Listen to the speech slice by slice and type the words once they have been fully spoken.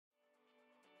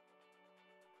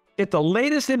Get the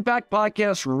latest Impact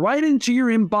Podcast right into your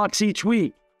inbox each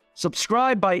week.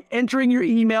 Subscribe by entering your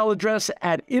email address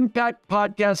at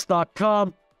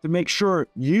impactpodcast.com to make sure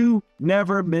you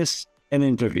never miss an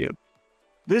interview.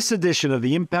 This edition of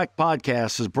the Impact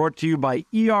Podcast is brought to you by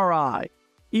ERI.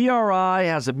 ERI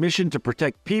has a mission to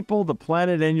protect people, the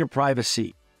planet, and your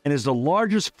privacy, and is the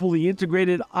largest fully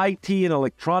integrated IT and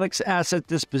electronics asset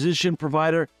disposition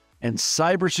provider and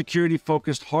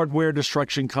cybersecurity-focused hardware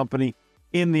destruction company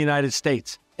in the United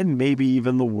States, and maybe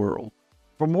even the world.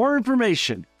 For more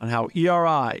information on how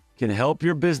ERI can help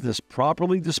your business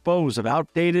properly dispose of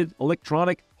outdated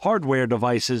electronic hardware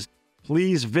devices,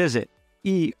 please visit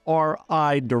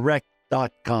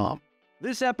eridirect.com.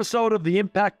 This episode of the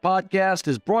Impact Podcast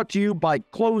is brought to you by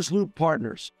Closed Loop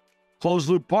Partners. Closed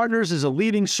Loop Partners is a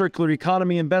leading circular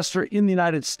economy investor in the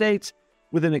United States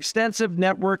with an extensive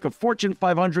network of Fortune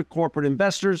 500 corporate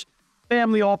investors,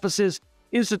 family offices,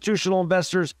 institutional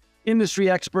investors, industry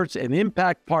experts, and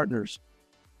impact partners.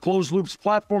 Closed Loop's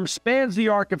platform spans the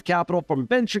arc of capital from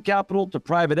venture capital to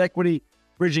private equity,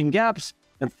 bridging gaps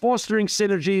and fostering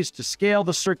synergies to scale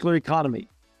the circular economy.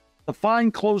 To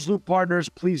find Closed Loop Partners,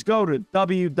 please go to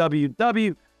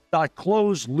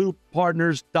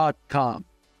www.closedlooppartners.com.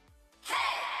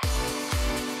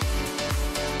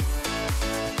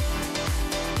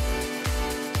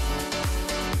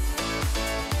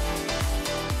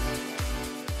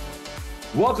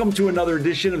 Welcome to another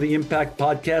edition of the Impact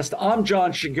Podcast. I'm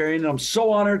John Shigarian, and I'm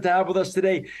so honored to have with us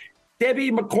today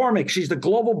Debbie McCormack. She's the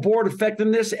Global Board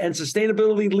Effectiveness and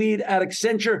Sustainability Lead at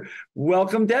Accenture.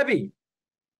 Welcome, Debbie.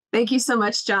 Thank you so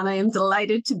much, John. I am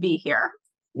delighted to be here.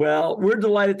 Well, we're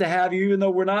delighted to have you, even though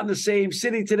we're not in the same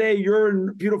city today. You're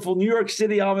in beautiful New York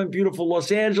City. I'm in beautiful Los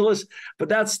Angeles. But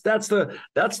that's the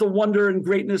wonder and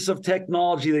greatness of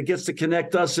technology that gets to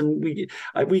connect us, and we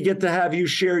get to have you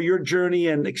share your journey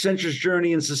and Accenture's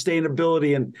journey in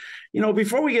sustainability. And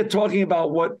before we get talking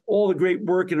about what all the great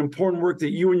work and important work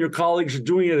that you and your colleagues are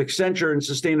doing at Accenture in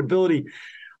sustainability,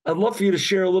 I'd love for you to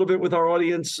share a little bit with our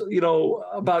audience,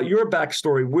 about your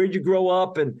backstory. Where'd you grow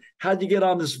up and how'd you get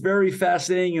on this very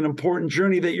fascinating and important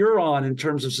journey that you're on in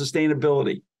terms of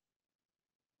sustainability?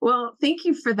 Well, thank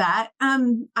you for that.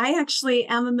 I actually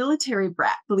am a military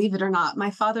brat, believe it or not. My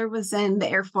father was in the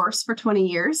Air Force for 20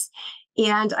 years,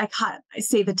 and I caught,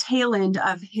 the tail end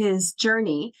of his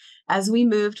journey as we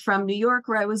moved from New York,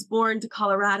 where I was born, to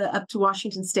Colorado, up to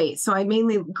Washington State. So I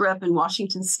mainly grew up in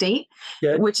Washington State,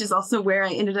 which is also where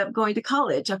I ended up going to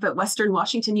college, up at Western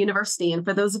Washington University. And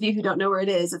for those of you who don't know where it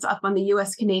is, it's up on the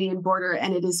U.S.-Canadian border,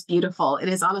 and it is beautiful. It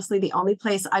is honestly the only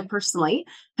place I personally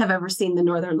have ever seen the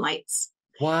Northern Lights.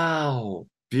 Wow.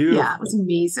 Beautiful. Yeah, it was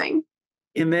amazing.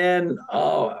 And then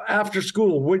after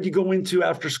school, what did you go into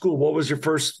after school? What was your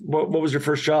first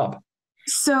job?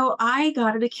 So I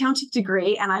got an accounting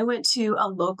degree, and I went to a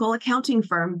local accounting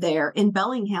firm there in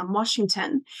Bellingham,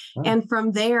 Washington. Oh. And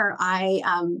from there, I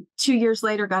 2 years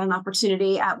later got an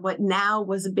opportunity at what now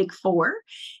was a Big Four,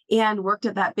 and worked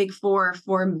at that Big Four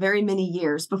for very many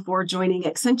years before joining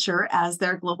Accenture as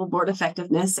their Global Board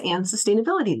Effectiveness and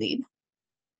Sustainability Lead.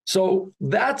 So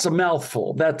that's a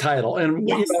mouthful, that title. And,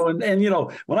 yes.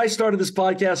 When I started this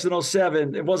podcast in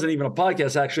 2007, it wasn't even a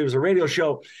podcast, actually, it was a radio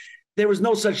show. There was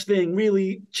no such thing,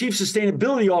 really. Chief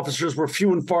sustainability officers were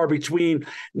few and far between.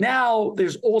 Now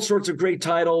there's all sorts of great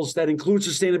titles that include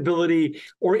sustainability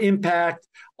or impact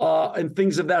and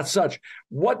things of that such.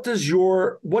 What does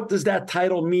that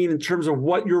title mean in terms of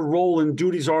what your role and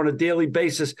duties are on a daily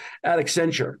basis at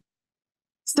Accenture?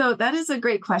 So that is a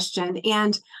great question.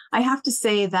 And I have to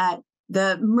say that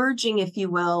the merging, if you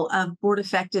will, of board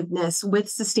effectiveness with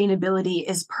sustainability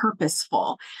is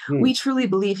purposeful. We truly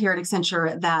believe here at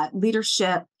Accenture that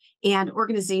leadership and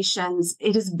organizations,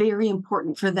 it is very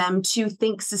important for them to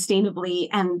think sustainably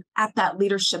and at that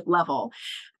leadership level.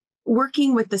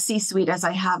 Working with the C-suite as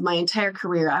I have my entire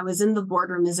career, I was in the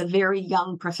boardroom as a very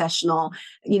young professional,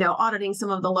 auditing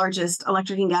some of the largest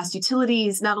electric and gas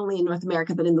utilities, not only in North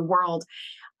America, but in the world.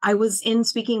 I was in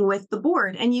speaking with the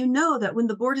board, and that when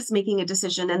the board is making a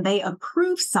decision and they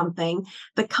approve something,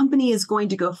 the company is going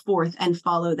to go forth and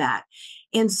follow that.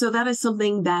 And so that is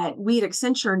something that we at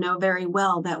Accenture know very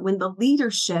well, that when the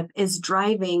leadership is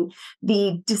driving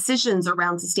the decisions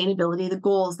around sustainability, the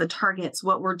goals, the targets,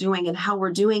 what we're doing and how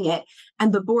we're doing it,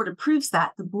 and the board approves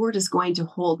that, the board is going to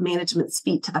hold management's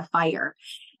feet to the fire.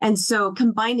 And so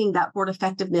combining that board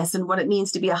effectiveness and what it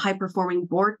means to be a high-performing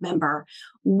board member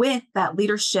with that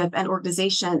leadership and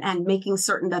organization and making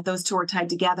certain that those two are tied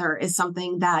together is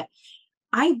something that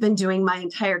I've been doing my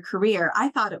entire career. I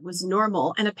thought it was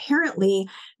normal. And apparently,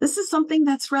 this is something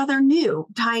that's rather new,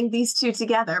 tying these two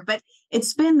together. But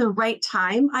it's been the right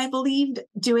time, I believe,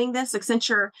 doing this.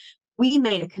 Accenture, we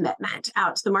made a commitment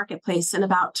out to the marketplace in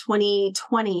about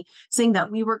 2020, saying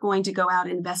that we were going to go out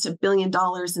and invest $1 billion in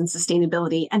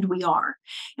sustainability, and we are.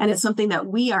 And it's something that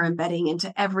we are embedding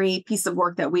into every piece of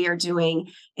work that we are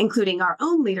doing, including our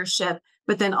own leadership,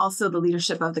 but then also the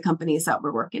leadership of the companies that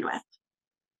we're working with.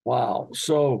 Wow.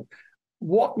 So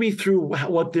walk me through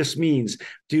what this means.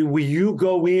 Will you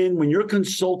go in when you're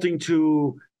consulting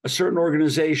to a certain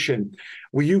organization?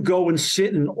 Will you go and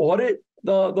sit and audit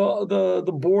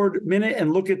the board minute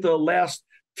and look at the last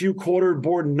few quarter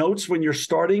board notes when you're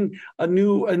starting a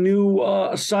new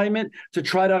assignment to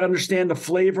try to understand the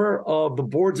flavor of the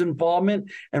board's involvement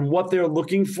and what they're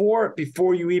looking for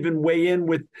before you even weigh in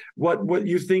with what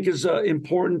you think is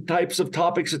important types of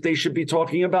topics that they should be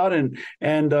talking about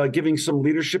and giving some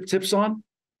leadership tips on?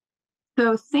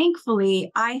 So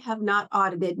thankfully, I have not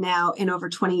audited now in over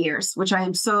 20 years, which I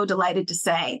am so delighted to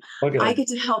say. Okay. I get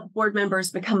to help board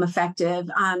members become effective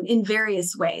in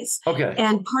various ways. Okay.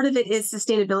 And part of it is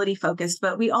sustainability focused,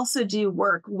 but we also do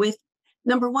work with,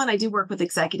 number one, I do work with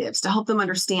executives to help them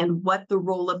understand what the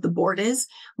role of the board is,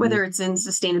 whether it's in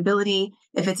sustainability,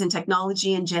 if it's in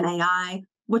technology and Gen AI.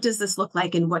 What does this look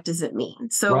like and what does it mean?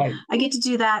 So right. I get to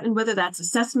do that. And whether that's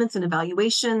assessments and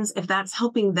evaluations, if that's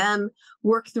helping them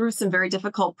work through some very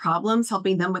difficult problems,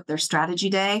 helping them with their strategy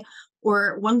day,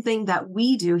 or one thing that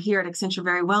we do here at Accenture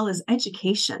very well is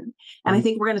education. And I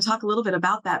think we're going to talk a little bit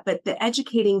about that, but the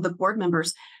educating the board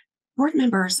members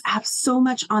have so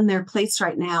much on their plates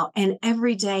right now, and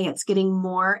every day it's getting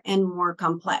more and more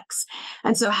complex.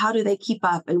 And so how do they keep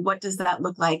up, and what does that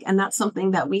look like? And that's something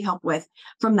that we help with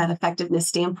from that effectiveness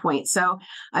standpoint. So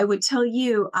I would tell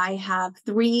you, I have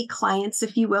 3 clients,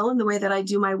 if you will, in the way that I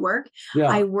do my work. Yeah.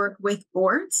 I work with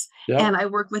boards, and I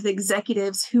work with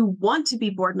executives who want to be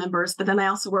board members, but then I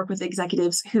also work with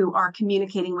executives who are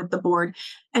communicating with the board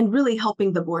and really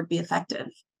helping the board be effective.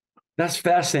 That's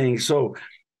fascinating. So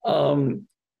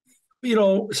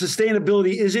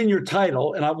sustainability is in your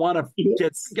title, and I want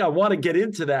to get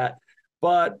into that.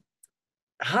 But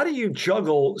how do you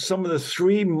juggle some of the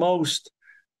 3 most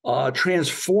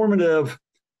transformative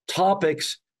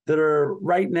topics that are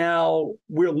right now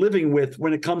we're living with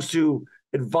when it comes to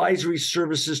advisory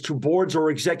services to boards or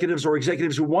executives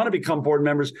who want to become board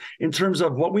members, in terms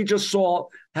of what we just saw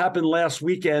happen last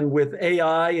weekend with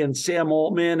AI and Sam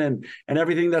Altman and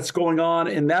everything that's going on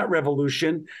in that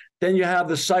revolution. Then you have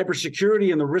the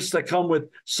cybersecurity and the risks that come with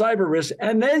cyber risks.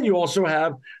 And then you also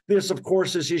have this, of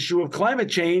course, this issue of climate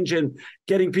change and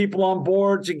getting people on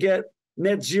board to get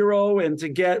net zero and to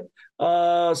get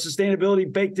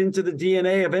sustainability baked into the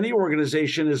DNA of any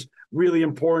organization is really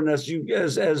important as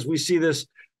we see this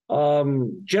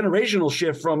generational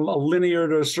shift from a linear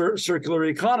to a circular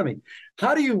economy.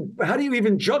 How do you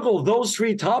even juggle those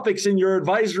 3 topics in your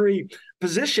advisory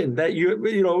position, that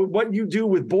what you do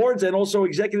with boards and also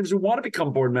executives who want to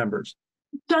become board members?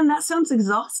 John, that sounds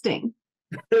exhausting.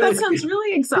 That sounds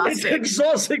really exhausting. It's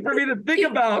exhausting for me to think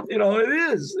about. It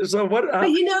is. So what? But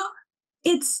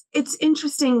it's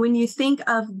interesting when you think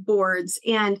of boards,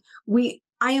 and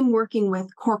I am working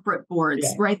with corporate boards,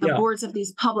 right? The boards of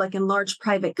these public and large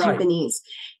private companies,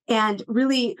 and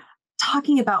really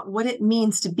talking about what it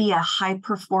means to be a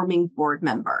high-performing board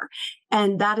member.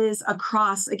 And that is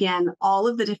across, again, all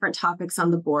of the different topics on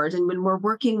the board. And when we're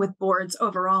working with boards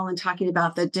overall and talking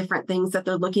about the different things that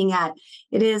they're looking at,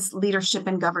 it is leadership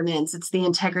and governance, it's the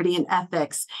integrity and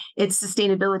ethics, it's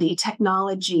sustainability,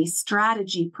 technology,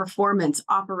 strategy, performance,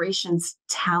 operations,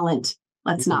 talent.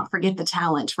 Let's not forget the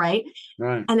talent, right?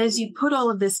 Right. And as you put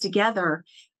all of this together,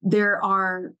 there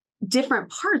are different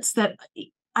parts that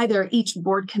either each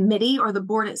board committee or the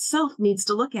board itself needs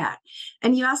to look at.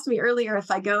 And you asked me earlier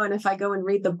if I go and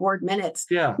read the board minutes.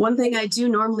 Yeah. One thing I do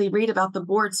normally read about the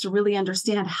boards to really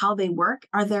understand how they work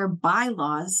are their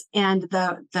bylaws and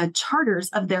the charters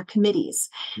of their committees.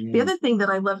 The other thing that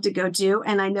I love to go do,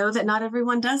 and I know that not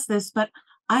everyone does this, but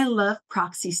I love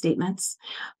proxy statements.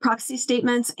 Proxy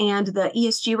statements and the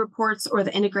ESG reports or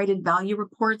the integrated value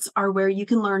reports are where you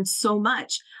can learn so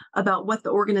much about what the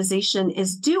organization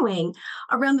is doing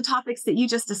around the topics that you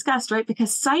just discussed, right?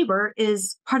 Because cyber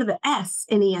is part of the S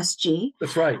in ESG.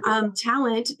 That's right.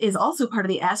 Talent is also part of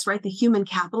the S, right? The human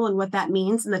capital and what that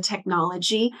means, and the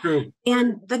technology. True.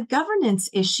 And the governance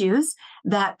issues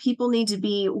that people need to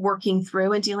be working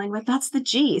through and dealing with, that's the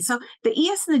G. So the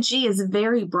ES and the G is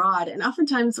very broad. And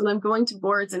oftentimes when I'm going to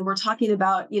boards and we're talking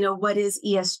about, what is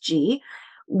ESG,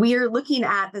 we're looking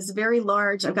at this very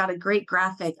large, I've got a great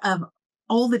graphic of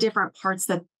all the different parts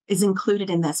that is included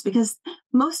in this, because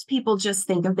most people just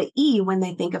think of the E when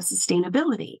they think of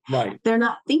sustainability. Right. They're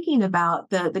not thinking about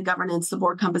the governance, the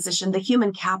board composition, the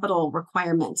human capital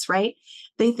requirements, right?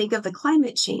 They think of the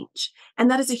climate change, and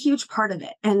that is a huge part of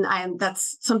it. And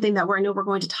that's something that I know we're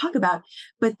going to talk about.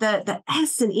 But the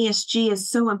S in ESG is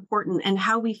so important, and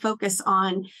how we focus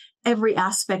on every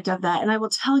aspect of that. And I will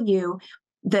tell you,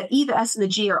 the E, the S, and the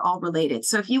G are all related.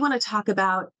 So if you want to talk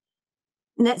about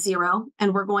net zero,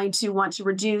 and we're going to want to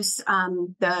reduce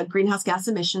the greenhouse gas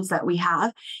emissions that we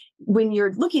have, when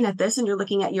you're looking at this and you're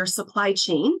looking at your supply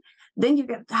chain, then you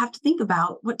have to think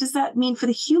about, what does that mean for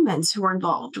the humans who are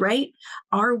involved, right?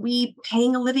 Are we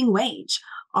paying a living wage?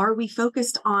 Are we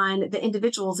focused on the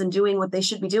individuals and doing what they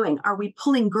should be doing? Are we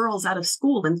pulling girls out of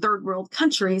school in third world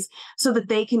countries so that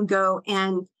they can go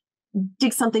and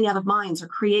dig something out of mines or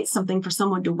create something for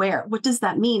someone to wear? What does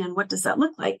that mean, and what does that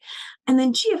look like? And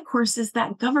then G, of course, is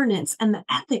that governance and the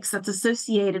ethics that's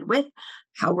associated with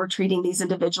how we're treating these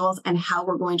individuals and how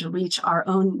we're going to reach our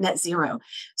own net zero.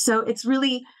 So it's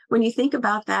really, when you think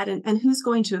about that, and who's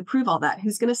going to approve all that,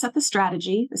 who's going to set the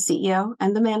strategy, the CEO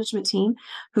and the management team,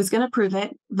 who's going to approve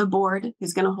it, the board,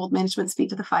 who's going to hold management's feet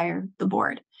to the fire, the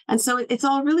board. And so it's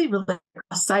all really related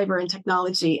to cyber and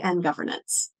technology and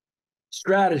governance.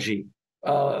 Strategy.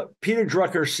 Peter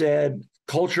Drucker said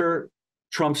culture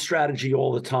trumps strategy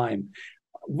all the time.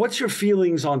 What's your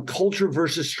feelings on culture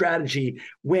versus strategy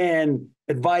when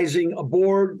advising a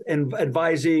board and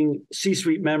advising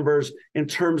C-suite members in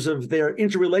terms of their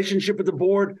interrelationship with the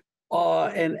board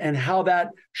and how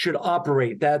that should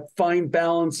operate, that fine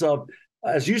balance of,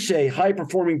 as you say,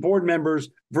 high-performing board members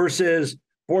versus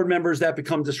board members that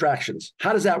become distractions?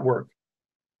 How does that work?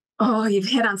 Oh, you've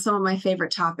hit on some of my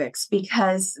favorite topics,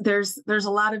 because there's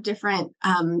a lot of different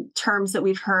terms that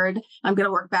we've heard. I'm going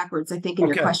to work backwards, I think, in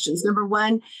your questions. Number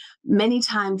one, many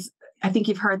times, I think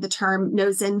you've heard the term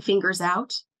nose in, fingers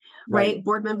out, right?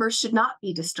 Board members should not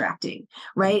be distracting,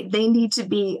 right? They need to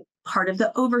be part of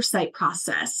the oversight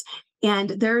process.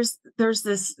 And there's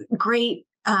this great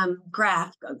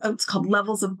graph. It's called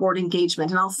levels of board engagement.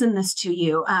 And I'll send this to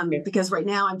you because right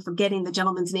now I'm forgetting the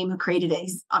gentleman's name who created it.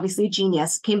 He's obviously a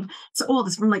genius. It's old.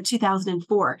 It's from like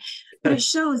 2004. But it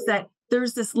shows that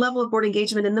there's this level of board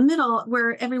engagement in the middle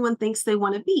where everyone thinks they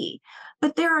want to be.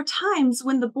 But there are times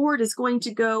when the board is going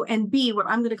to go and be what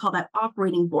I'm going to call that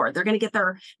operating board. They're going to get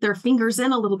their fingers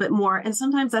in a little bit more. And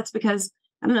sometimes that's because,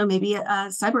 I don't know, maybe a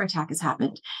cyber attack has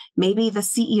happened. Maybe the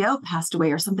CEO passed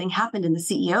away or something happened and the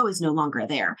CEO is no longer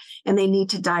there and they need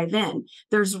to dive in.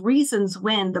 There's reasons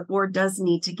when the board does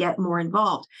need to get more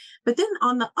involved. But then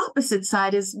on the opposite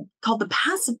side is called the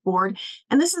passive board.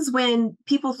 And this is when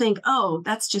people think, oh,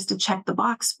 that's just a check the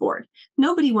box board.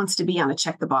 Nobody wants to be on a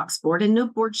check the box board, and no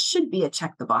board should be a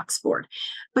check the box board.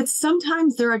 But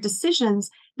sometimes there are decisions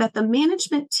that the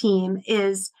management team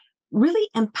is really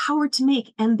empowered to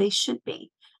make, and they should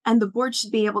be. And the board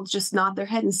should be able to just nod their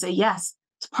head and say, yes,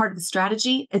 it's part of the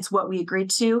strategy. It's what we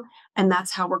agreed to. And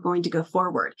that's how we're going to go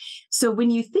forward. So when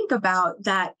you think about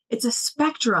that, it's a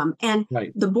spectrum, and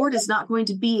the board is not going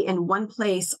to be in one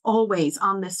place always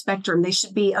on this spectrum. They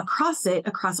should be across it,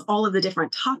 across all of the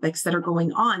different topics that are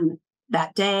going on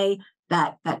that day,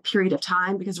 that period of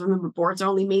time, because remember, boards are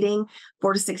only meeting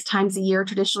 4 to 6 times a year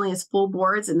traditionally as full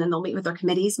boards, and then they'll meet with their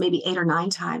committees maybe 8 or 9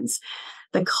 times.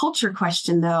 The culture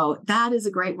question, though, that is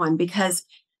a great one, because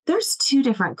there's 2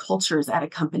 different cultures at a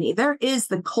company. There is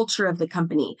the culture of the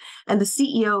company, and the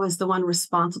CEO is the one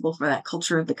responsible for that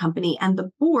culture of the company, and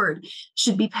the board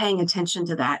should be paying attention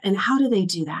to that. And how do they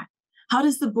do that? How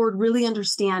does the board really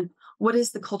understand what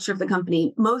is the culture of the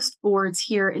company? Most boards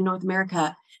here in North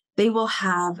America, they will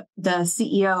have the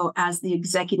CEO as the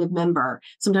executive member.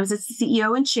 Sometimes it's the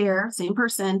CEO and chair, same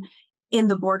person, in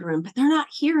the boardroom, but they're not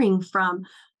hearing from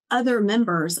other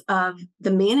members of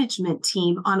the management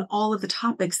team on all of the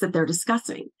topics that they're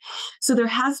discussing. So there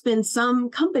has been some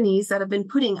companies that have been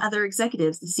putting other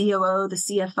executives, the COO, the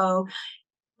CFO,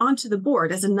 onto the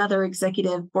board as another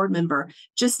executive board member,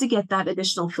 just to get that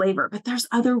additional flavor. But there's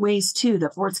other ways too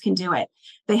that boards can do it.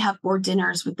 They have board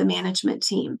dinners with the management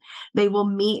team. They will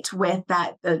meet with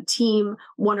the team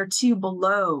 1 or 2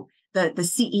 below the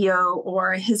CEO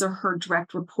or his or her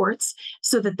direct reports,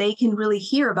 so that they can really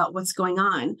hear about what's going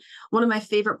on. One of my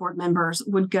favorite board members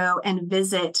would go and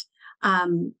visit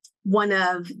one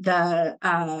of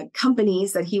the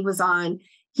companies that he was on.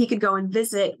 He could go and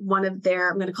visit one of their,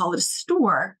 I'm going to call it a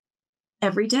store,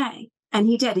 every day. And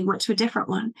he did. He went to a different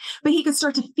one. But he could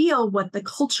start to feel what the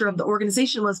culture of the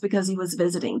organization was because he was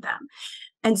visiting them.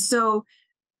 And so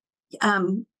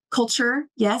culture,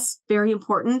 yes, very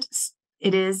important.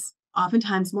 It is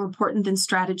oftentimes more important than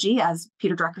strategy, as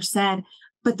Peter Drucker said.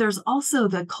 but there's also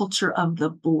the culture of the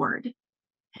board.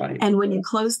 Right. And when you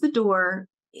close the door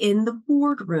in the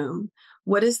boardroom,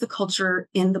 what is the culture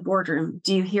in the boardroom?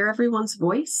 Do you hear everyone's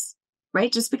voice?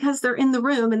 Right? Just because they're in the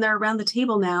room and they're around the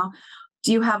table now,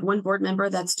 do you have one board member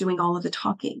that's doing all of the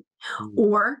talking?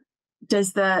 Or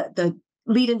does the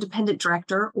lead independent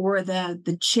director or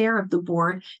the chair of the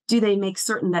board, do they make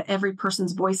certain that every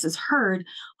person's voice is heard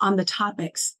on the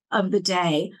topics of the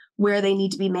day where they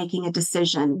need to be making a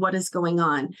decision? What is going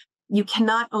on? You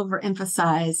cannot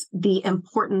overemphasize the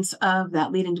importance of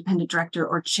that lead independent director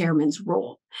or chairman's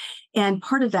role. And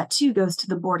part of that too goes to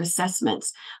the board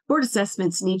assessments. Board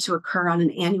assessments need to occur on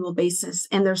an annual basis.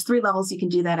 And there's 3 levels you can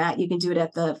do that at. You can do it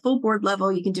at the full board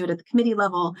level, you can do it at the committee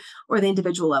level, or the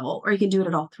individual level, or you can do it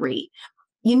at all 3.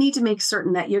 You need to make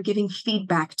certain that you're giving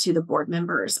feedback to the board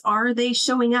members. Are they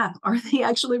showing up? Are they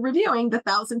actually reviewing the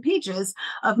 1,000 pages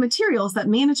of materials that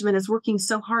management is working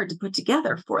so hard to put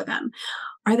together for them?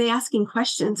 Are they asking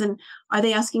questions, and are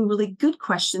they asking really good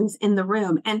questions in the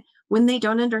room? And when they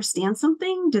don't understand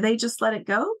something, do they just let it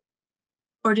go?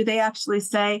 Or do they actually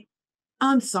say,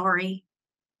 I'm sorry,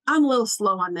 I'm a little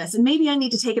slow on this, and maybe I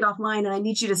need to take it offline and I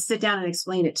need you to sit down and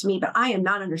explain it to me, but I am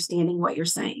not understanding what you're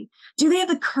saying. Do they have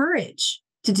the courage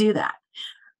to do that?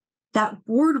 That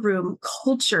boardroom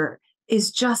culture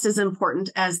is just as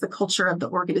important as the culture of the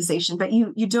organization, but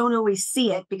you don't always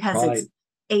see it because it's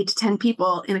 8 to 10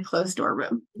 people in a closed door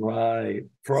room. Right.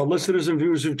 For our listeners and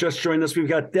viewers who've just joined us, we've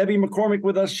got Debbie McCormack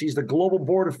with us. She's the Global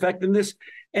Board Effectiveness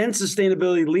and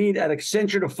Sustainability Lead at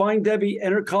Accenture. To find Debbie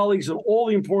and her colleagues and all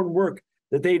the important work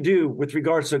that they do with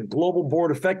regards to global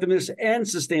board effectiveness and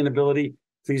sustainability,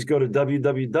 please go to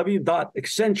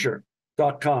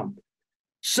www.accenture.com.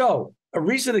 So, a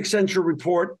recent Accenture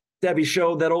report, Debbie,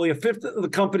 showed that only 1/5 of the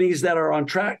companies that are on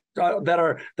track that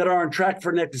are on track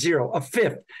for net zero.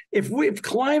 1/5. If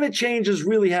climate change is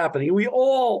really happening, we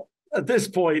all at this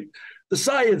point, the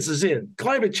science is in.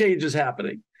 Climate change is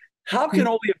happening. How can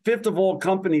only 1/5 of all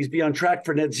companies be on track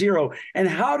for net zero? And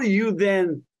how do you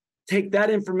then take that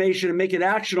information and make it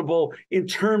actionable in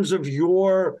terms of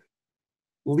your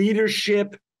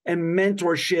leadership and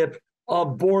mentorship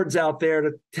of boards out there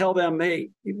to tell them,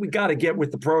 hey, we got to get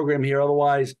with the program here.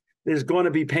 Otherwise, there's going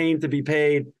to be pain to be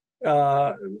paid,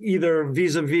 either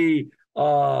vis-a-vis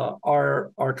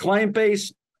our client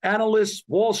base, analysts,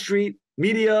 Wall Street,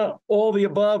 media, all the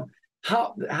above.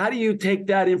 How do you take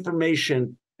that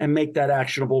information and make that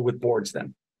actionable with boards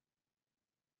then?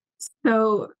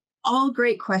 So all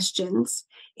great questions.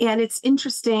 And it's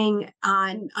interesting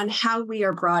on how we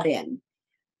are brought in.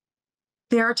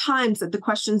 There are times that the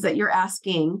questions that you're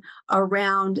asking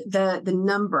around the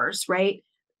numbers, right?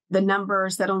 The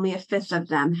numbers that only 1/5 of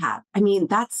them have. I mean,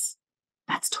 that's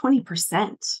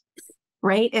 20%,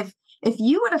 right? If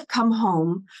you would have come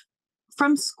home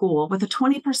from school with a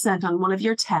 20% on one of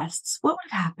your tests, what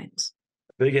would have happened?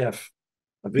 Big F.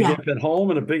 A big F at home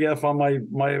and a big F on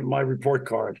my report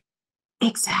card.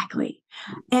 Exactly.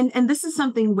 And this is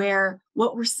something where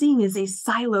what we're seeing is a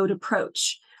siloed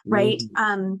approach, right?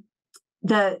 Mm-hmm.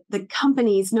 The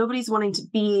companies, nobody's wanting to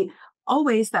be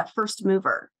always that first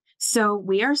mover. So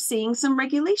we are seeing some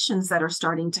regulations that are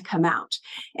starting to come out,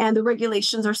 and the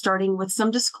regulations are starting with some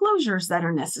disclosures that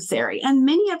are necessary. And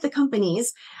many of the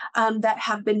companies that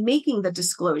have been making the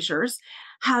disclosures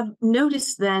have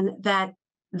noticed then that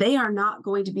they are not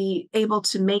going to be able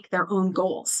to make their own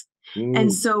goals.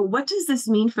 And so what does this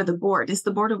mean for the board? Is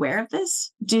the board aware of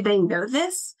this? Do they know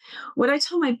this? What I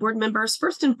tell my board members,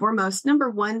 first and foremost, number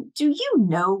one, do you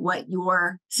know what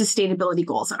your sustainability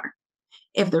goals are?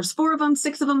 If there's 4 of them,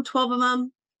 6 of them, 12 of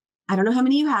them, I don't know how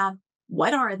many you have.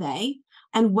 What are they?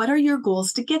 And what are your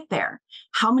goals to get there?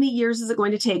 How many years is it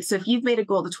going to take? So if you've made a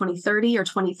goal to 2030 or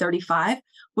 2035,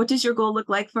 what does your goal look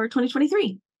like for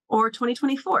 2023 or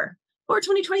 2024? Or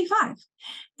 2025.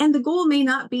 And the goal may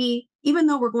not be, even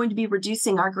though we're going to be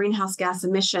reducing our greenhouse gas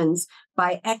emissions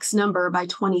by X number by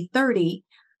 2030,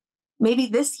 maybe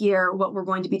this year what we're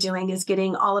going to be doing is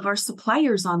getting all of our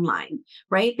suppliers online,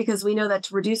 right? Because we know that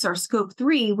to reduce our scope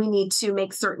 3, we need to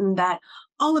make certain that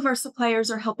all of our suppliers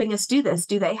are helping us do this.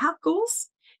 Do they have goals?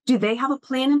 Do they have a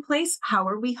plan in place? How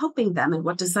are we helping them? And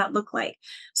what does that look like?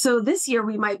 So this year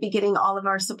we might be getting all of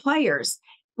our suppliers,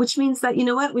 which means that, you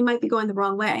know what, we might be going the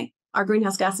wrong way. Our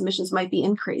greenhouse gas emissions might be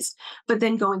increased. But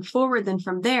then going forward, then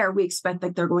from there, we expect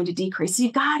that they're going to decrease. So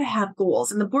you've got to have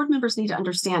goals. And the board members need to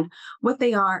understand what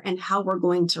they are and how we're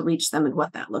going to reach them and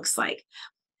what that looks like.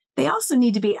 They also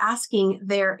need to be asking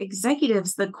their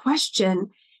executives the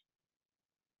question,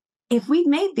 if we've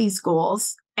made these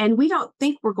goals and we don't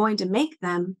think we're going to make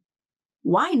them,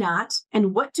 why not?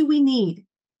 And what do we need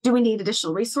Do we need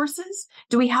additional resources?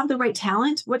 Do we have the right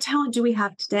talent? What talent do we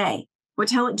have today? What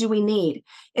talent do we need?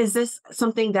 Is this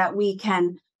something that we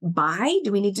can buy?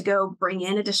 Do we need to go bring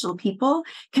in additional people?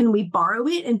 Can we borrow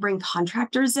it and bring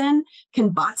contractors in? Can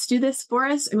bots do this for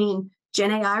us? I mean,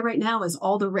 Gen AI right now is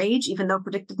all the rage, even though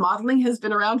predictive modeling has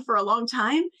been around for a long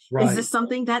time. Right. Is this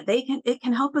something that it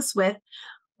can help us with?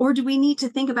 Or do we need to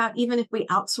think about, even if we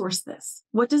outsource this,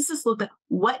 what does this look like?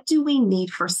 What do we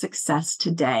need for success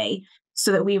today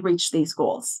so that we reach these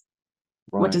goals?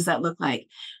 Right. What does that look like?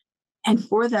 And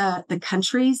for the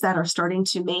countries that are starting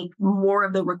to make more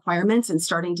of the requirements and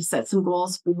starting to set some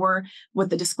goals for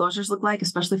what the disclosures look like,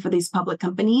 especially for these public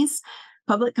companies,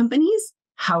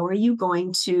 how are you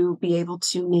going to be able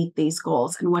to meet these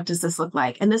goals? And what does this look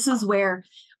like? And this is where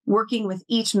working with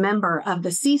each member of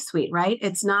the C-suite, right?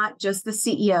 It's not just the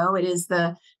CEO, it is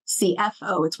the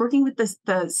CFO. It's working with the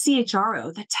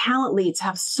CHRO. The talent leads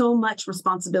have so much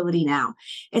responsibility now.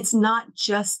 It's not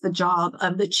just the job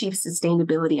of the chief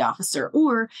sustainability officer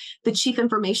or the chief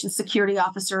information security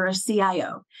officer or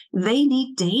CIO. They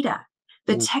need data.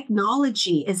 The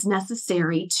technology is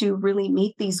necessary to really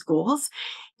meet these goals.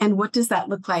 And what does that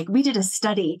look like? We did a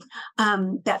study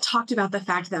that talked about the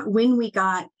fact that when we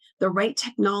got the right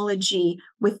technology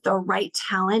with the right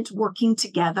talent working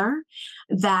together,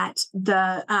 that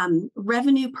the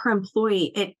revenue per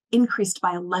employee, it increased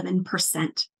by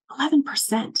 11%.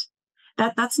 11%.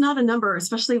 That's not a number,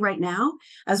 especially right now,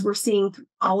 as we're seeing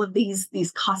all of these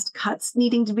cost cuts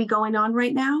needing to be going on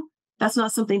right now. That's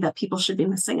not something that people should be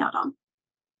missing out on.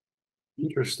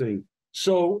 Interesting.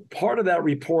 So part of that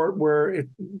report,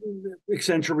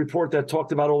 Accenture report that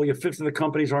talked about only a fifth of the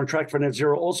companies are on track for net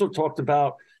zero, also talked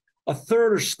about a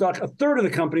third of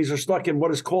the companies are stuck in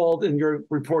what is called in your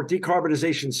report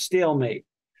decarbonization stalemate,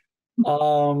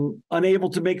 unable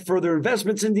to make further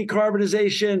investments in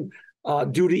decarbonization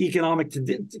due to economic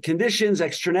conditions,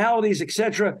 externalities,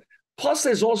 etc. Plus,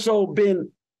 there's also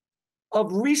been,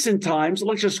 of recent times,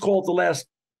 let's just call it the last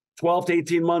 12 to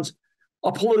 18 months,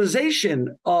 a politicization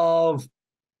of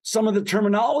some of the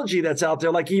terminology that's out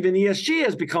there, like even ESG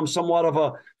has become somewhat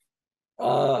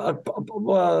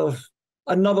of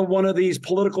another one of these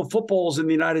political footballs in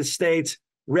the United States,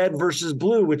 red versus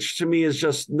blue, which to me is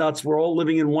just nuts. We're all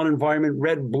living in one environment.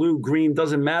 Red, blue, green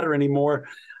doesn't matter anymore.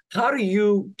 How do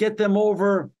you get them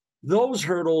over those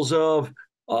hurdles of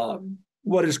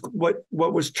what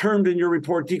was termed in your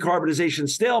report decarbonization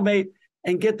stalemate,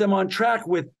 and get them on track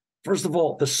with, first of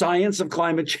all, the science of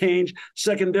climate change,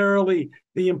 secondarily,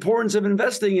 the importance of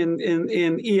investing in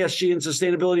ESG and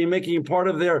sustainability and making it part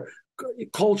of their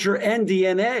culture and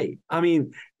DNA? I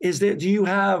mean, do you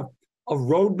have a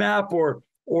roadmap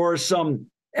or some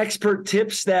expert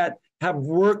tips that have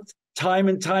worked time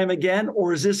and time again,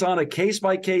 or is this on a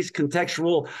case-by-case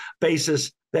contextual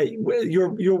basis that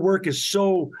your work is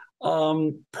so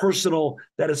personal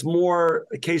that it's more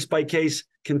a case-by-case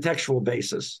contextual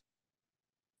basis?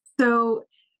 So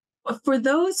for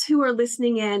those who are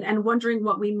listening in and wondering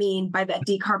what we mean by that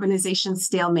decarbonization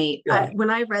stalemate, when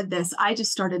I read this, I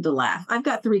just started to laugh. I've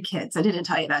got 3 kids. I didn't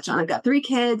tell you that, John. I've got 3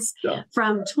 kids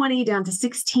from 20 down to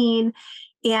 16.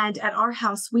 And at our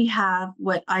house, we have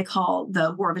what I call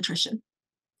the war of attrition,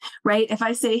 right? If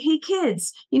I say, hey,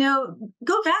 kids,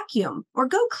 go vacuum or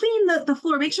go clean the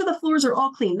floor, make sure the floors are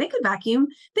all clean. They could vacuum.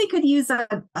 They could use a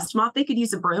dust mop. They could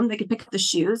use a broom. They could pick up the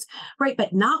shoes, right?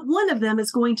 But not one of them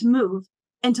is going to move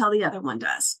until the other one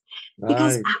does.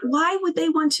 Because why would they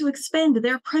want to expend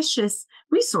their precious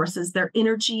resources, their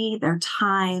energy, their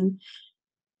time?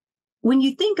 When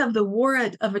you think of the war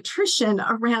of attrition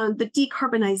around the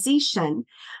decarbonization,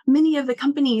 many of the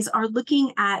companies are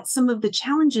looking at some of the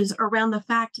challenges around the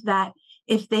fact that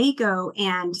if they go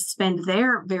and spend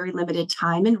their very limited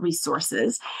time and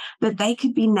resources, that they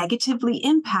could be negatively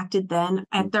impacted then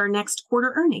at their next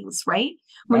quarter earnings, right?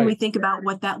 When we think about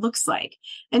what that looks like.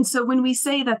 And so when we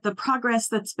say that the progress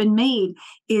that's been made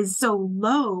is so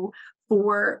low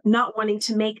for not wanting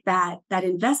to make that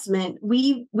investment,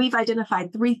 we've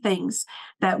identified 3 things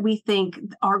that we think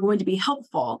are going to be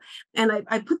helpful. And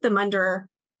I put them under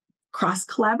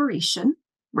cross-collaboration,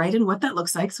 right? And what that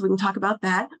looks like. So we can talk about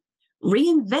that.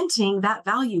 Reinventing that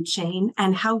value chain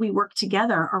and how we work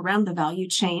together around the value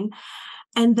chain.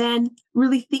 And then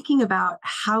really thinking about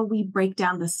how we break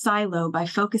down the silo by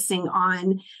focusing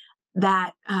on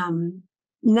that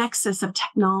nexus of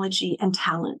technology and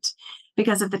talent.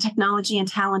 Because if the technology and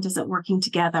talent isn't working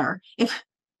together,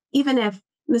 even if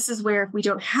this is where if we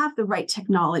don't have the right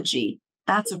technology,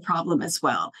 that's a problem as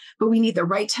well. But we need the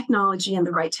right technology and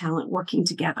the right talent working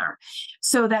together.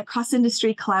 So that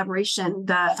cross-industry collaboration,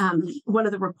 one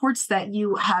of the reports that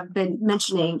you have been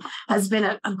mentioning has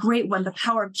been a great one, The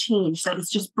Power of Change, that is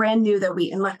just brand new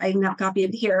and look, I have a copy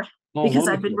of it here because wonderful.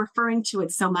 I've been referring to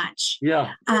it so much.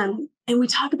 Yeah. And we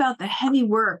talk about the heavy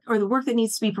work or the work that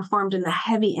needs to be performed in the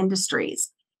heavy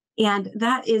industries. And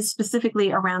that is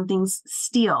specifically around things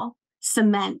steel,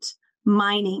 cement,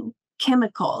 mining,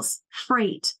 chemicals,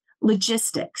 freight,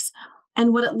 logistics,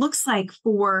 and what it looks like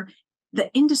for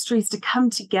the industries to come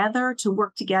together, to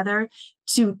work together,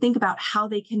 to think about how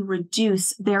they can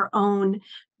reduce their own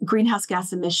greenhouse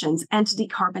gas emissions and to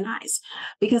decarbonize.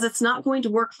 Because it's not going to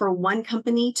work for one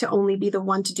company to only be the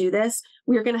one to do this.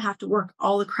 We're going to have to work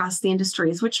all across the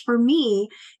industries, which for me,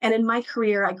 and in my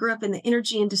career, I grew up in the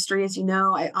energy industry. As you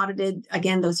know, I audited,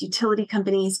 again, those utility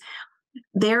companies.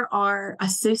 There are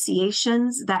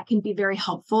associations that can be very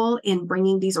helpful in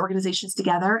bringing these organizations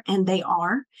together, and they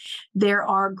are. There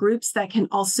are groups that can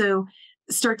also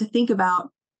start to think about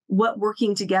what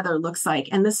working together looks like.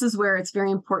 And this is where it's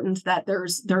very important that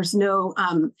there's no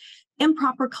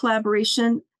improper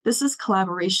collaboration. This is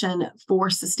collaboration for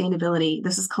sustainability.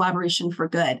 This is collaboration for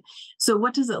good. So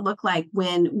what does it look like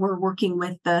when we're working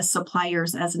with the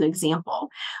suppliers as an example?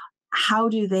 How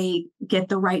do they get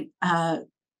the right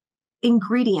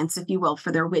ingredients, if you will,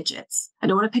 for their widgets? I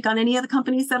don't want to pick on any of the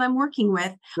companies that I'm working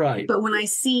with, right. But when I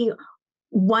see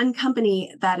one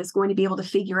company that is going to be able to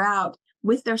figure out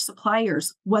with their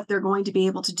suppliers what they're going to be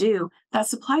able to do, that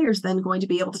supplier is then going to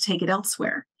be able to take it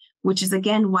elsewhere, which is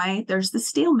again why there's the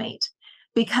stalemate,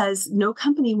 because no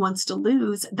company wants to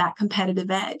lose that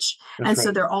competitive edge.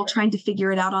 So they're all trying to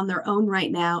figure it out on their own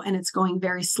right now, and it's going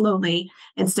very slowly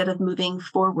instead of moving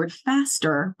forward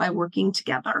faster by working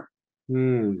together.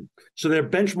 So they're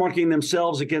benchmarking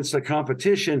themselves against the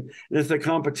competition. And if the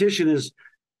competition is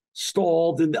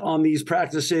stalled on these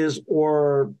practices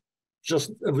or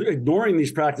just ignoring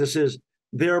these practices,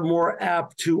 they're more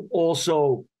apt to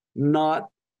also not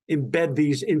embed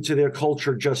these into their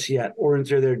culture just yet or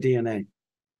into their DNA.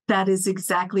 That is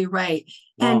exactly right.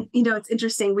 Wow. And, it's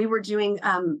interesting. We were doing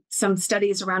some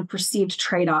studies around perceived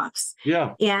trade-offs.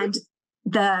 Yeah. And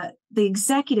the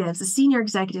executives, the senior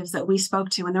executives that we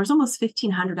spoke to, and there was almost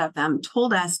 1,500 of them,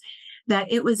 told us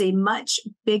that it was a much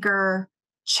bigger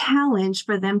challenge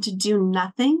for them to do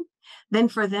nothing than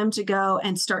for them to go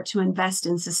and start to invest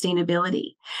in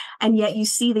sustainability. And yet you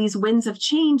see these winds of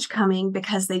change coming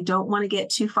because they don't want to get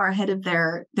too far ahead of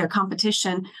their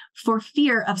competition for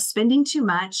fear of spending too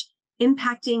much,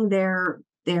 impacting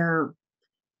their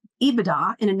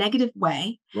EBITDA in a negative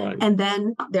way, right. And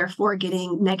then therefore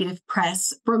getting negative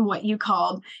press from what you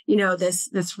called,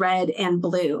 this red and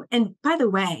blue. And by the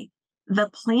way, the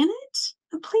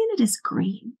planet is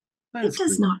green. It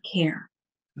does not care.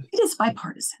 It is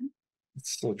bipartisan.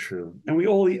 It's so true. And we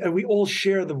all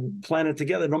share the planet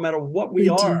together, no matter what we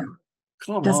are.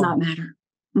 Does not matter.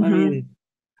 I mean,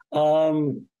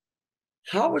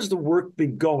 how has the work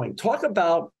been going? Talk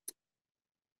about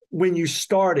when you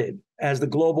started as the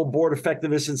Global Board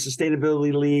Effectiveness and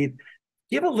Sustainability Lead.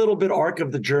 Give a little bit arc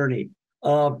of the journey,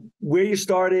 where you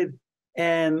started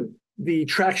and the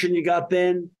traction you got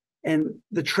then and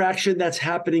the traction that's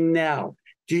happening now.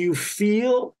 Do you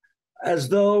feel as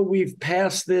though we've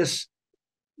passed this,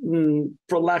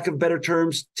 for lack of better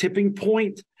terms, tipping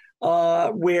point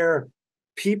where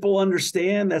people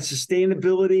understand that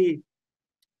sustainability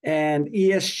and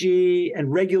ESG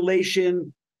and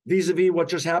regulation vis-a-vis what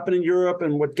just happened in Europe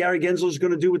and what Gary Gensler is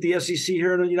going to do with the SEC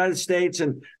here in the United States,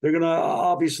 and they're going to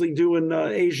obviously do in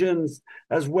Asia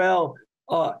as well.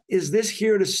 Is this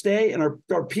here to stay? And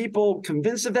are people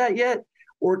convinced of that yet?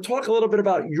 Or talk a little bit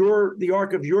about the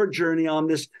arc of your journey on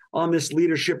this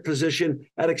leadership position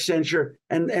at Accenture,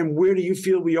 and where do you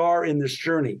feel we are in this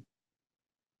journey?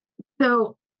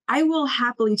 So I will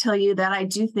happily tell you that I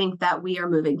do think that we are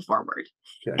moving forward.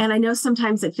 Okay. And I know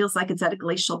sometimes it feels like it's at a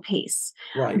glacial pace.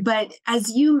 Right. But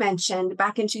as you mentioned,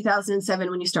 back in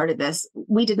 2007, when you started this,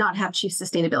 we did not have chief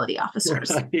sustainability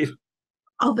officers. Right.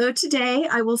 Although today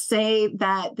I will say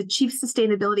that the chief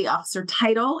sustainability officer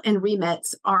title and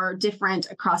remits are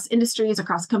different across industries,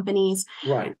 across companies.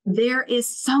 Right. There is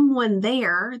someone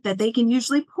there that they can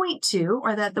usually point to,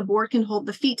 or that the board can hold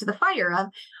the feet to the fire of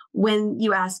when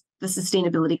you ask the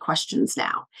sustainability questions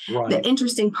now. Right. The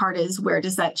interesting part is, where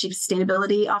does that chief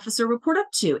sustainability officer report up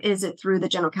to? Is it through the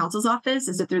general counsel's office?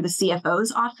 Is it through the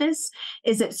CFO's office?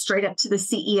 Is it straight up to the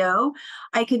CEO?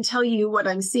 I can tell you what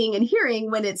I'm seeing and hearing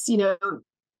when it's,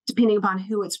 depending upon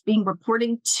who it's being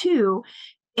reporting to,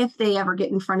 if they ever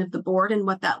get in front of the board and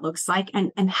what that looks like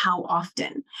and how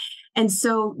often. And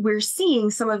so we're seeing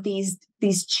some of these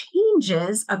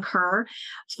changes occur.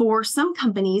 For some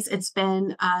companies, it's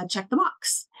been check the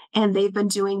box. And they've been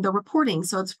doing the reporting.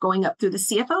 So it's going up through the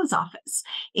CFO's office.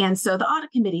 And so the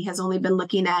audit committee has only been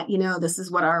looking at, this is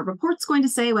what our report's going to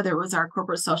say, whether it was our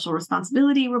corporate social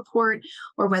responsibility report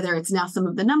or whether it's now some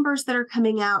of the numbers that are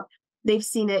coming out. They've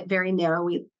seen it very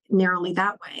narrowly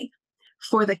that way.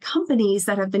 For the companies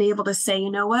that have been able to say, you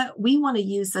know what, we want to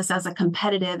use this as a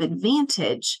competitive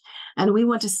advantage. And we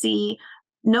want to see,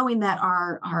 knowing that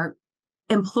our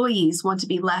employees want to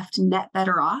be left net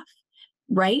better off.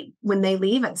 Right? When they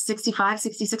leave, at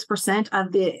 66%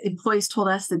 of the employees told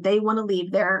us that they want to leave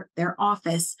their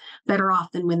office better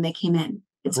off than when they came in.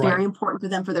 It's very important for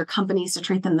them, for their companies to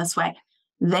treat them this way.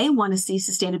 They want to see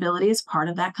sustainability as part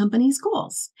of that company's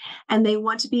goals. And they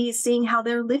want to be seeing how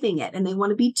they're living it, and they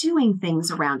want to be doing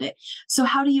things around it. So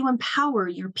how do you empower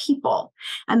your people?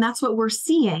 And that's what we're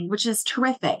seeing, which is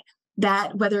terrific.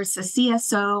 That whether it's the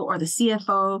CSO or the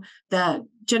CFO, the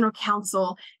general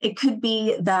counsel, it could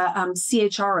be the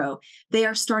CHRO, they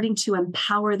are starting to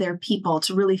empower their people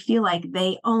to really feel like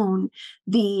they own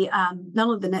the not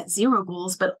only the net zero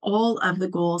goals, but all of the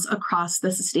goals across the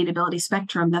sustainability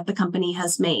spectrum that the company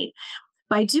has made.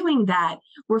 By doing that,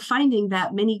 we're finding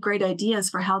that many great ideas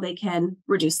for how they can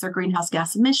reduce their greenhouse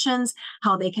gas emissions,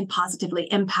 how they can positively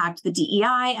impact the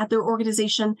DEI at their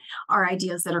organization, are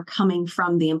ideas that are coming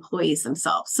from the employees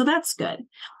themselves. So that's good.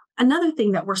 Another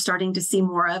thing that we're starting to see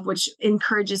more of, which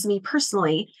encourages me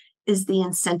personally, is the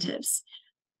incentives.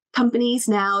 Companies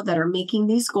now that are making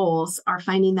these goals are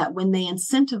finding that when they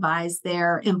incentivize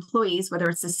their employees, whether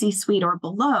it's the C-suite or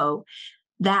below,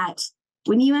 that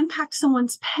when you impact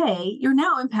someone's pay, you're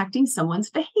now impacting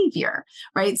someone's behavior,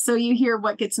 right? So you hear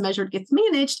what gets measured gets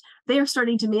managed. They are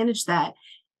starting to manage that.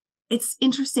 It's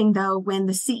interesting, though, when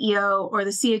the CEO or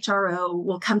the CHRO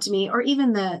will come to me, or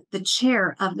even the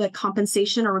chair of the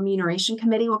compensation or remuneration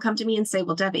committee will come to me and say,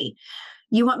 well, Debbie,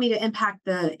 you want me to impact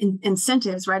the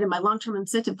incentives, right? In my long-term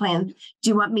incentive plan, do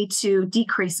you want me to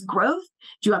decrease growth?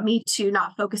 Do you want me to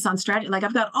not focus on strategy? Like,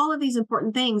 I've got all of these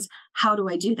important things. How do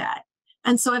I do that?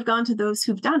 And so I've gone to those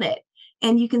who've done it.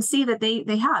 And you can see that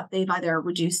they've either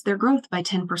reduced their growth by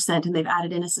 10% and they've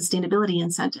added in a sustainability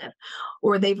incentive,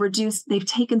 or they've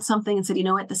taken something and said, you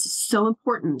know what, this is so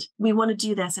important. We want to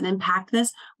do this and impact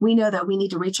this. We know that we need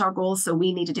to reach our goals, so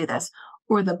we need to do this.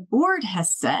 Or the board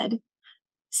has said,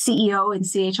 CEO and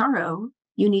CHRO,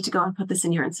 you need to go and put this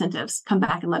in your incentives. Come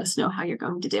back and let us know how you're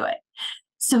going to do it.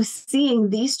 So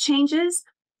seeing these changes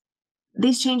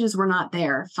were not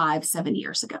there 5-7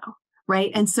 years ago.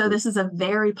 Right. And so this is a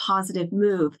very positive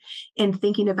move in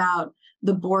thinking about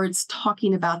the boards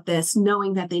talking about this,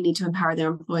 knowing that they need to empower their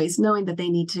employees, knowing that they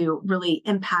need to really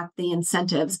impact the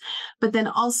incentives, but then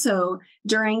also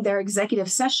during their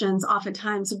executive sessions,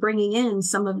 oftentimes bringing in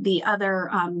some of the other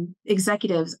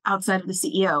executives outside of the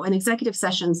CEO. And executive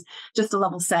sessions, just a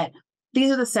level set, these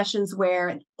are the sessions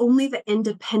where only the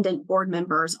independent board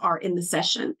members are in the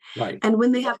session. Right. And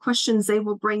when they have questions, they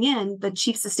will bring in the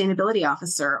chief sustainability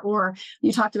officer, or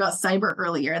you talked about cyber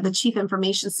earlier, the chief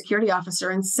information security officer,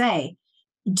 and say,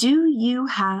 do you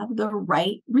have the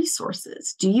right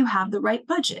resources? Do you have the right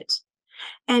budget?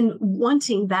 And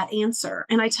wanting that answer.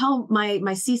 And I tell my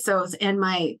CISOs and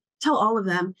tell all of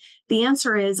them, the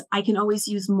answer is, I can always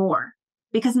use more,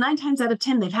 because 9 times out of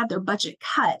 10, they've had their budget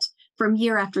cut from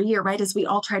year after year, right? As we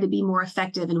all try to be more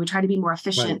effective and we try to be more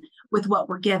efficient with what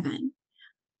we're given.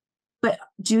 But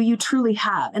do you truly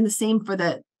have, and the same for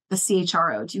the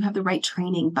CHRO, do you have the right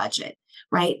training budget,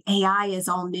 right? AI is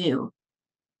all new.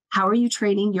 How are you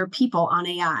training your people on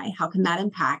AI? How can that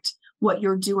impact what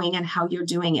you're doing and how you're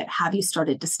doing it? Have you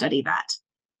started to study that?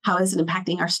 How is it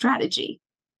impacting our strategy?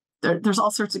 There's all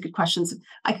sorts of good questions.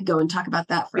 I could go and talk about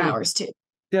that for hours too.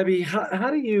 Debbie, how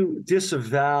do you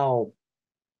disavow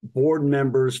board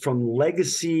members from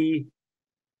legacy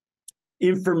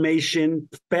information,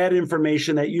 bad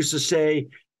information that used to say,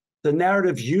 the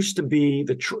narrative used to be,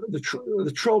 the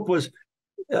trope was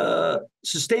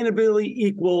sustainability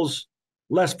equals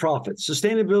less profit.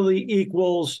 Sustainability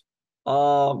equals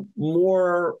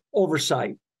more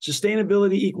oversight.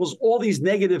 Sustainability equals all these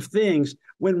negative things,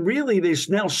 when really there's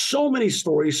now so many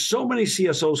stories, so many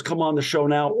CSOs come on the show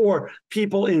now, or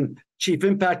people in chief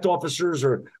impact officers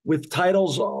or with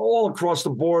titles all across the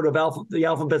board of the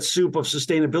alphabet soup of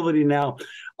sustainability now,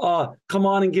 come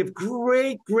on and give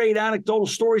great anecdotal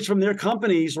stories from their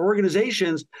companies or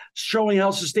organizations showing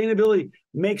how sustainability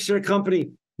makes their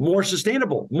company more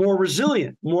sustainable, more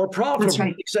resilient, more profitable,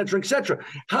 right. et cetera, et cetera.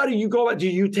 How do you go about? Do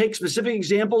you take specific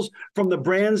examples from the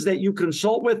brands that you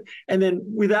consult with, and then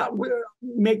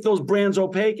make those brands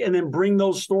opaque, and then bring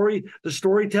the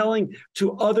storytelling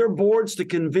to other boards to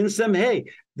convince them, hey,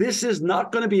 this is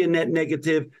not going to be a net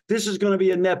negative. This is going to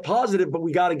be a net positive, but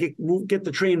we got to get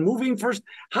the train moving first.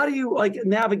 How do you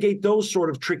navigate those sort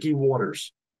of tricky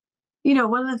waters?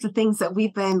 One of the things that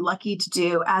we've been lucky to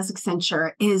do as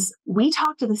Accenture is we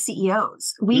talk to the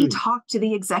CEOs, we talk to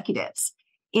the executives.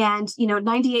 And,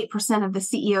 98% of the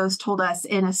CEOs told us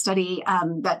in a study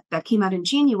that came out in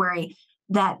January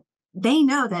that they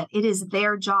know that it is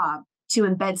their job to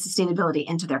embed sustainability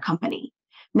into their company.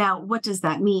 Now, what does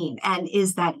that mean? And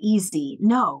is that easy?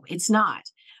 No, it's not.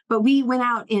 But we went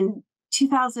out in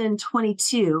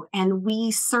 2022 and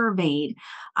we surveyed,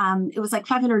 it was like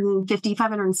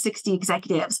 560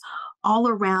 executives all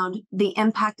around the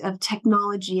impact of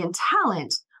technology and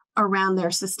talent around their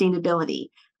sustainability.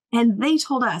 And they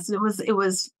told us, and it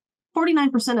was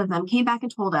 49% of them came back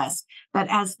and told us that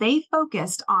as they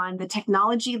focused on the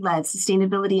technology-led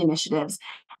sustainability initiatives,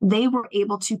 they were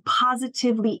able to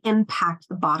positively impact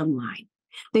the bottom line.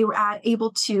 They were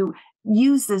able to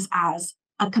use this as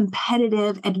a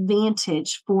competitive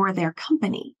advantage for their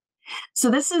company.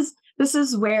 So this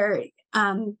is where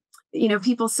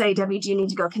people say, Debbie, do you need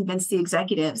to go convince the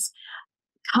executives?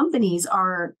 Companies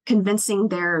are convincing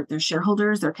their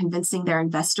shareholders, they're convincing their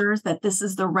investors that this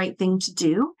is the right thing to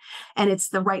do, and it's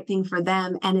the right thing for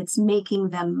them, and it's making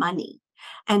them money.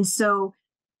 And so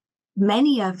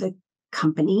many of the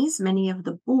companies, many of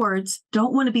the boards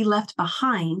don't want to be left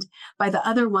behind by the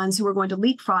other ones who are going to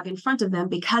leapfrog in front of them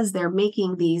because they're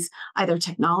making these either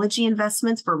technology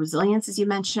investments for resilience, as you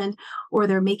mentioned, or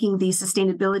they're making these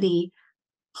sustainability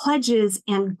pledges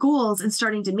and goals and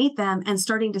starting to meet them and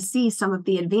starting to see some of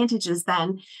the advantages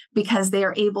then because they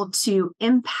are able to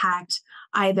impact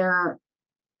either,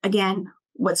 again,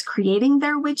 what's creating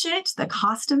their widget, the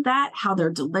cost of that, how they're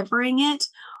delivering it,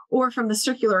 or from the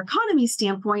circular economy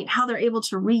standpoint, how they're able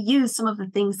to reuse some of the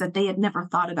things that they had never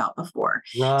thought about before.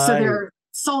 Right. So they're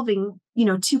solving,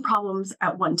 two problems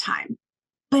at one time.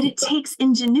 But it takes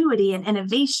ingenuity and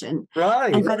innovation.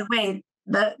 Right. And by the way,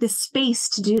 the space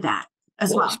to do that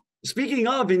as well. Speaking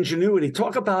of ingenuity,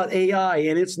 talk about AI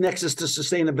and its nexus to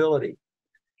sustainability.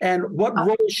 And what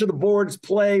role should the boards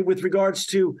play with regards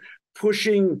to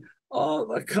pushing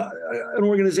an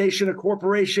organization, a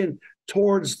corporation,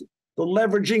 towards the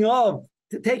leveraging of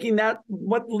taking that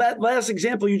last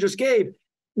example you just gave,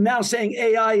 now saying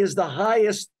AI is the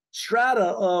highest strata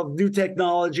of new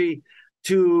technology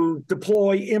to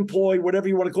deploy, employ, whatever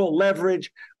you want to call it,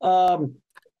 leverage.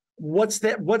 What's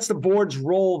the board's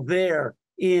role there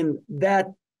in that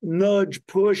nudge,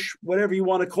 push, whatever you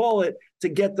want to call it, to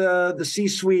get the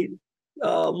C-suite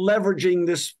leveraging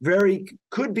this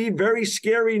could be very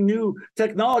scary new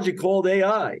technology called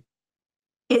AI?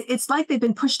 It's like they've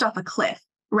been pushed off a cliff,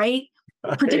 right?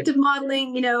 Predictive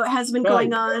modeling, has been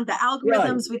going on. The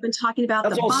algorithms we've been talking about,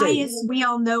 the bias we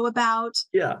all know about,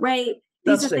 right?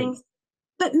 These are things.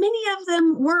 But many of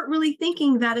them weren't really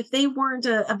thinking that if they weren't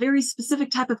a very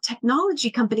specific type of technology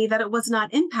company, that it was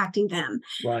not impacting them.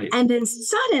 Right. And then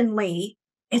suddenly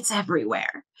it's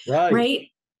everywhere, right?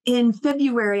 In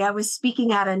February, I was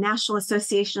speaking at a National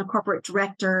Association of Corporate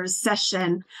Directors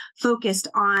session focused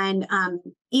on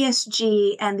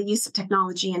ESG and the use of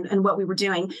technology and what we were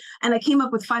doing. And I came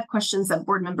up with 5 questions that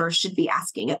board members should be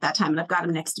asking at that time. And I've got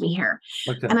them next to me here.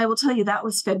 Okay. And I will tell you, that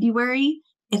was February.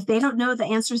 If they don't know the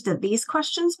answers to these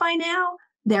questions by now,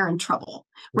 they're in trouble,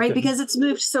 right? Because it's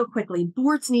moved so quickly.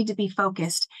 Boards need to be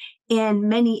focused in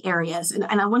many areas. And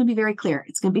I want to be very clear.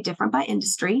 It's going to be different by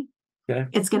industry. Okay.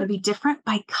 It's going to be different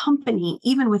by company,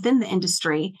 even within the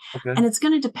industry. Okay. And it's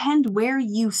going to depend where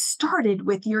you started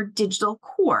with your digital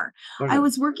core. Okay. I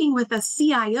was working with a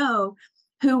CIO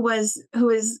who is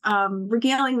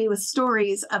regaling me with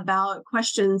stories about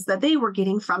questions that they were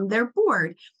getting from their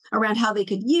board around how they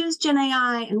could use Gen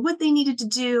AI and what they needed to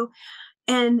do.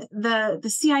 And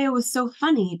the CIO was so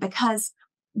funny because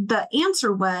the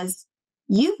answer was,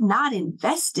 you've not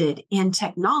invested in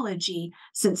technology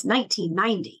since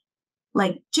 1990.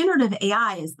 Like, generative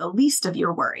AI is the least of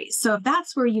your worries. So if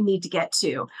that's where you need to get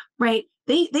to, right,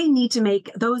 they need to make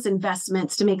those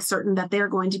investments to make certain that they're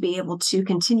going to be able to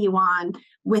continue on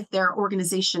with their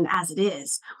organization as it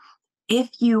is. If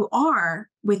you are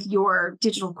with your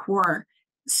digital core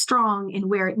strong in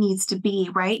where it needs to be,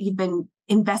 right, you've been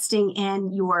investing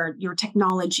in your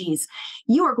technologies,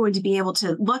 you are going to be able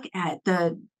to look at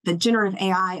the generative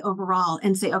AI overall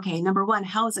and say, okay, number one,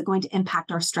 how is it going to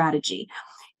impact our strategy?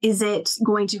 Is it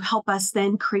going to help us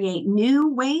then create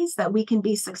new ways that we can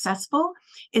be successful?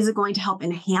 Is it going to help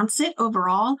enhance it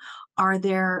overall? Are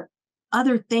there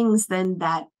other things then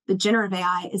that the generative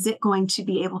AI, is it going to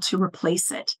be able to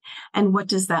replace it? And what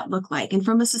does that look like? And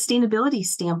from a sustainability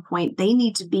standpoint, they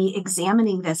need to be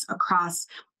examining this across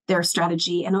their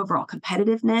strategy and overall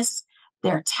competitiveness,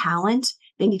 their talent.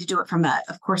 They need to do it from,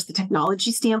 of course, the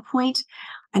technology standpoint.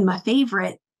 And my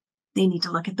favorite, they need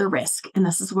to look at the risk. And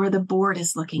this is where the board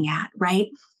is looking at, right?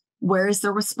 Where is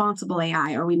the responsible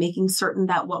AI? Are we making certain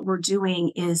that what we're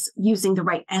doing is using the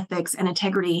right ethics and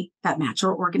integrity that match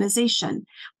our organization?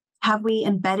 Have we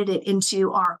embedded it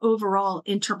into our overall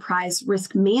enterprise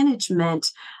risk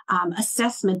management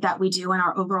assessment that we do in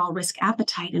our overall risk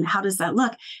appetite? And how does that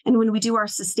look? And when we do our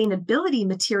sustainability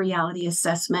materiality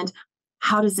assessment,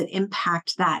 how does it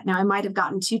impact that? Now, I might have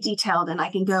gotten too detailed, and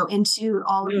I can go into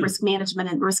all of risk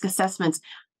management and risk assessments.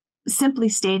 Simply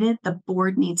stated, the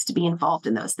board needs to be involved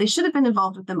in those. They should have been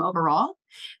involved with them overall,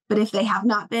 but if they have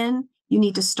not been, you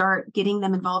need to start getting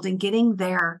them involved and getting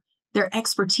their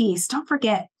expertise. Don't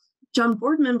forget, John,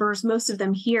 board members, most of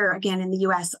them here, again, in the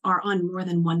US, are on more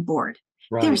than one board.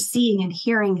 Right. They're seeing and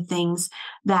hearing things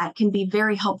that can be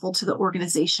very helpful to the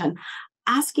organization.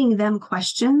 Asking them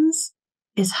questions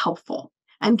is helpful,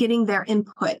 and getting their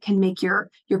input can make your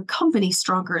company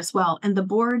stronger as well. And the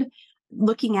board,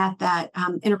 looking at that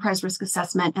enterprise risk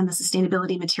assessment and the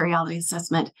sustainability materiality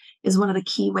assessment, is one of the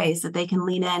key ways that they can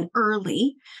lean in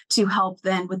early to help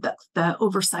then with the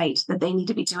oversight that they need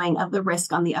to be doing of the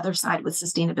risk on the other side with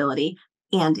sustainability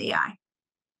and AI.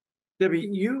 Debbie,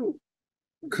 you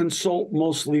consult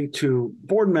mostly to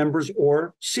board members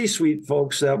or C-suite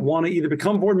folks that want to either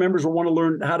become board members or want to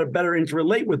learn how to better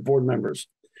interrelate with board members.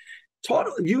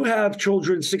 You have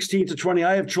children 16 to 20.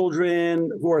 I have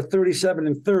children who are 37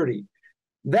 and 30.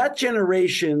 That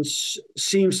generation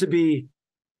seems to be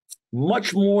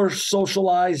much more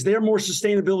socialized. They're more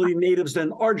sustainability natives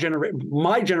than our generation.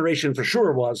 My generation for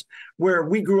sure was, where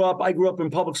we grew up. I grew up in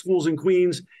public schools in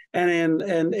Queens and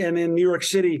in New York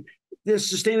City.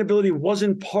 This sustainability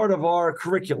wasn't part of our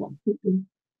curriculum. Mm-hmm.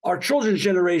 Our children's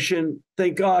generation,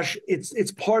 thank gosh,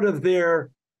 it's part of their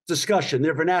discussion,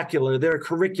 their vernacular, their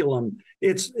curriculum.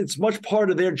 It's much part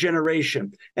of their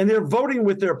generation, and they're voting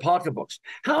with their pocketbooks.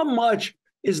 How much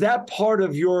is that part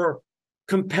of your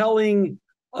compelling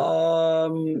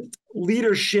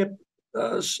leadership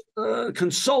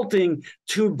consulting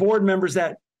to board members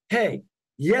that, hey,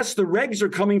 yes, the regs are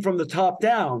coming from the top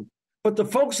down, but the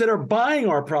folks that are buying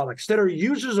our products, that are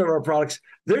users of our products,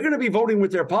 they're going to be voting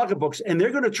with their pocketbooks, and they're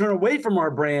going to turn away from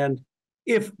our brand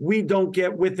if we don't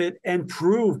get with it and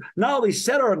prove, not only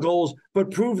set our goals, but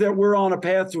prove that we're on a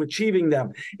path to achieving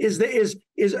them. Is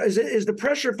the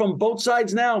pressure from both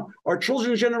sides now, our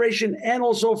children's generation, and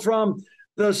also from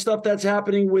the stuff that's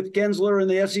happening with Gensler and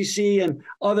the SEC and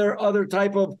other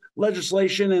type of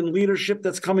legislation and leadership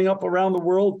that's coming up around the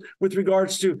world with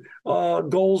regards to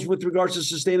goals, with regards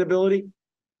to sustainability?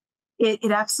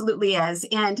 It absolutely is.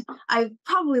 And I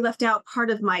probably left out part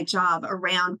of my job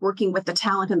around working with the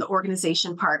talent and the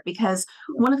organization part, because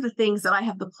one of the things that I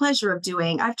have the pleasure of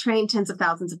doing, I've trained tens of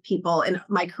thousands of people in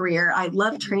my career. I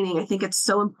love training. I think it's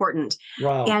so important.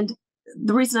 Wow. And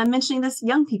the reason I'm mentioning this,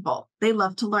 young people, they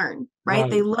love to learn, right?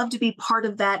 They love to be part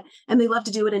of that, and they love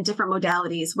to do it in different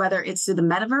modalities, whether it's through the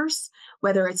metaverse,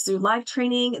 whether it's through live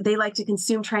training. They like to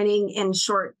consume training in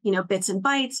short, bits and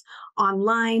bytes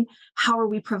online. How are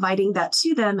we providing that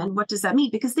to them, and what does that mean?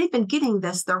 Because they've been getting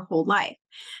this their whole life.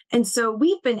 And so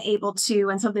we've been able to,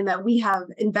 and something that we have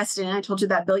invested in, I told you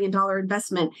that $1 billion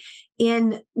investment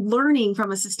in learning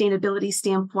from a sustainability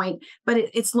standpoint, but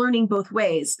it's learning both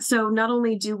ways. So not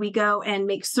only do we go and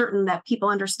make certain that people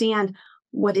understand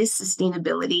what is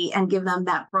sustainability and give them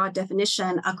that broad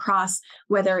definition across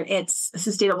whether it's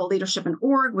sustainable leadership and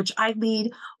org, which I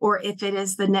lead, or if it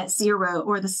is the net zero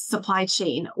or the supply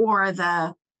chain or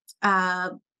the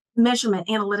measurement,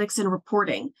 analytics, and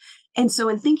reporting. And so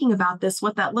in thinking about this,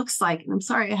 what that looks like, and I'm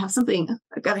sorry,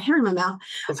 I've got a hair in my mouth.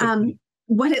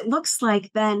 What it looks like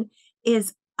then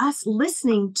is us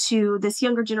listening to this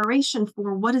younger generation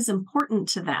for what is important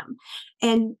to them.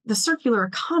 And the circular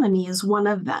economy is one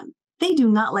of them. They do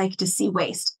not like to see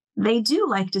waste. They do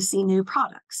like to see new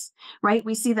products, right?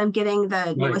 We see them getting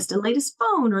the newest and latest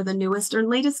phone or the newest or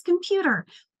latest computer,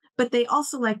 but they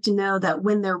also like to know that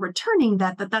when they're returning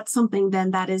that's something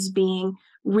then that is being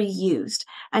reused.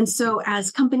 And so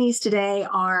as companies today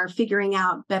are figuring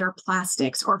out better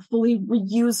plastics or fully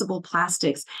reusable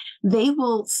plastics, they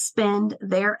will spend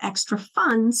their extra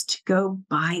funds to go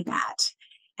buy that.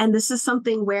 And this is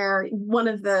something where one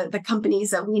of the companies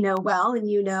that we know well,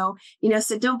 and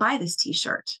said, don't buy this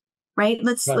t-shirt. right?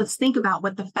 Let's think about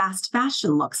what the fast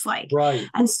fashion looks like. Right.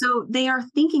 And so they are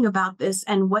thinking about this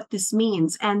and what this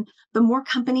means. And the more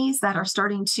companies that are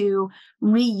starting to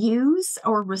reuse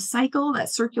or recycle, that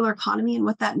circular economy and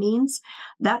what that means,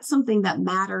 that's something that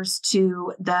matters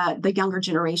to the younger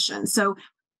generation. So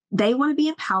they want to be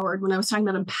empowered. When I was talking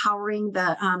about empowering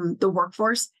the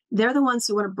workforce, they're the ones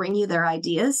who want to bring you their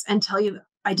ideas and tell you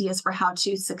ideas for how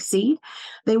to succeed.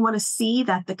 They want to see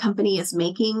that the company is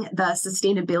making the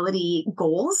sustainability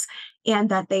goals and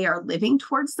that they are living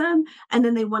towards them. And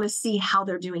then they want to see how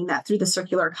they're doing that through the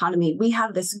circular economy. We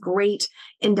have this great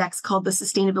index called the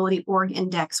Sustainability Org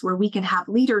Index, where we can have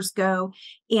leaders go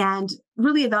and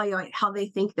really evaluate how they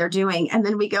think they're doing. And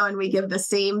then we go and we give the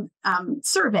same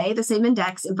survey, the same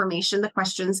index information, the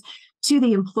questions to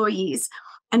the employees.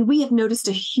 And we have noticed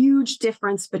a huge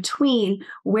difference between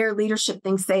where leadership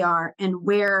thinks they are and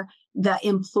where the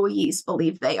employees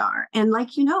believe they are. And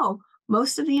like,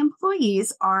 most of the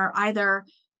employees are either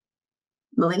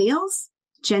millennials,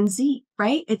 Gen Z,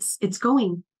 right? It's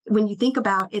going, when you think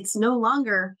about it's no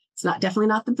longer, it's not definitely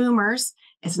not the boomers,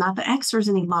 it's not the Xers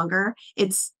any longer.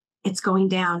 It's going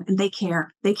down, and they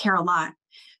care a lot.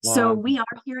 Wow. So we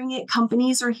are hearing it.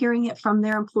 Companies are hearing it from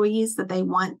their employees that they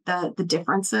want the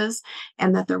differences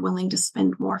and that they're willing to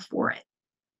spend more for it.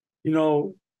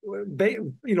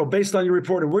 Based on your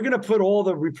report, and we're going to put all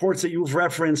the reports that you've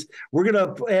referenced, we're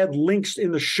going to add links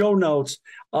in the show notes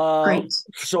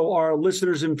so our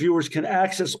listeners and viewers can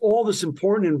access all this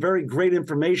important and very great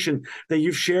information that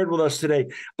you've shared with us today.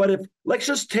 But let's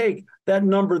just take that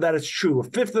number that it's true. A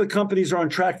fifth of the companies are on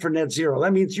track for net zero.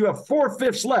 That means you have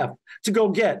 4/5 left to go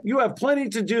get. You have plenty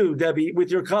to do, Debbie,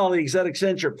 with your colleagues at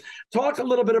Accenture. Talk a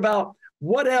little bit about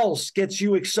what else gets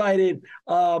you excited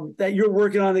that you're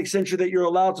working on Accenture that you're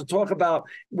allowed to talk about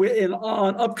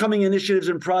on upcoming initiatives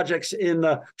and projects in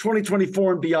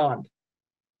 2024 and beyond?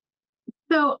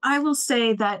 So I will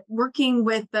say that working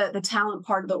with the talent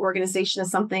part of the organization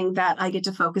is something that I get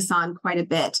to focus on quite a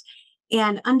bit.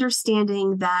 And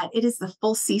understanding that it is the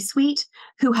full C-suite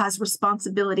who has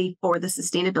responsibility for the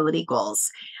sustainability goals.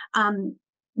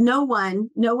 No one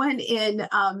in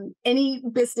any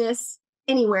business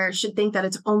anywhere should think that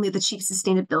it's only the chief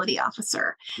sustainability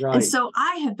officer. Right. And so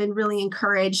I have been really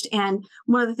encouraged. And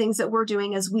one of the things that we're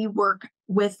doing is we work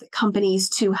with companies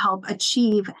to help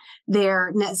achieve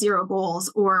their net zero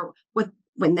goals, or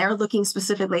when they're looking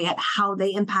specifically at how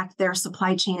they impact their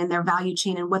supply chain and their value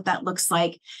chain and what that looks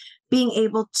like, being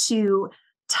able to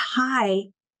tie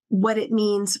what it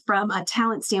means from a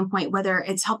talent standpoint, whether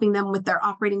it's helping them with their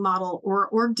operating model or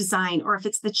org design, or if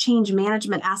it's the change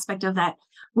management aspect of that,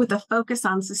 with a focus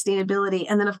on sustainability.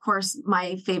 And then, of course,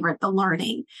 my favorite, the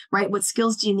learning, right? What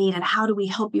skills do you need and how do we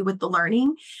help you with the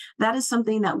learning? That is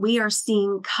something that we are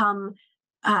seeing come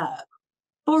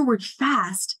forward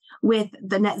fast with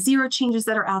the net zero changes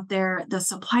that are out there, the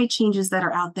supply changes that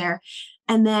are out there,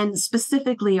 and then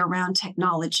specifically around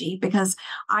technology, because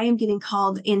I am getting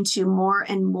called into more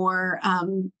and more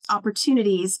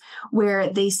opportunities where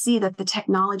they see that the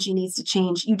technology needs to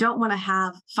change. You don't want to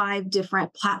have 5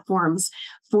 different platforms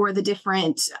for the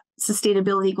different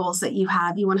sustainability goals that you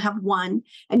have. You want to have one,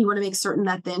 and you want to make certain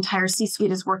that the entire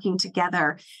C-suite is working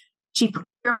together. Chief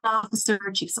Procurement Officer,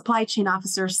 Chief Supply Chain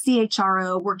Officer,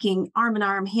 CHRO, working arm in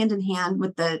arm, hand in hand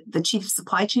with the Chief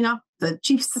Supply Chain the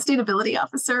Chief Sustainability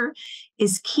Officer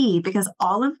is key, because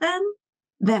all of them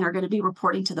then are going to be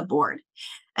reporting to the board.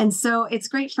 And so it's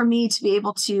great for me to be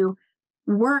able to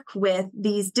work with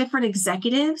these different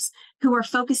executives who are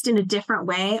focused in a different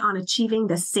way on achieving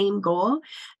the same goal,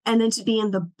 and then to be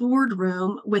in the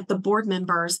boardroom with the board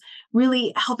members,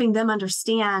 really helping them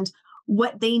understand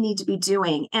what they need to be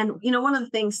doing. And, one of the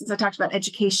things, since I talked about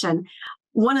education,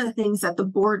 one of the things that the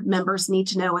board members need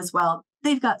to know as well,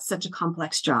 they've got such a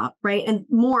complex job, right? And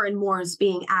more is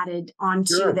being added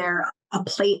onto their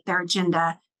plate, their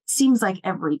agenda, seems like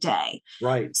every day.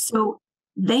 Right. So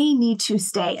they need to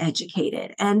stay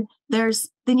educated, and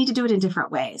they need to do it in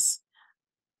different ways.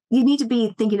 You need to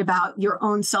be thinking about your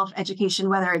own self-education,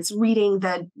 whether it's reading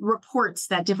the reports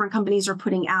that different companies are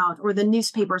putting out or the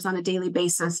newspapers on a daily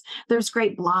basis. There's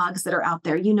great blogs that are out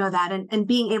there, that, and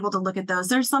being able to look at those.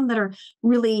 There's some that are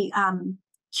really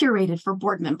curated for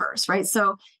board members, right?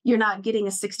 So you're not getting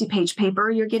a 60-page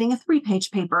paper, you're getting a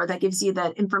 3-page paper that gives you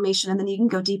the information, and then you can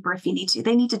go deeper if you need to.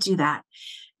 They need to do that.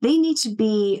 They need to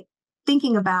be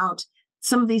thinking about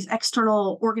some of these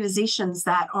external organizations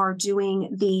that are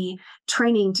doing the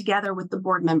training together with the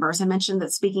board members. I mentioned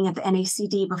that speaking at the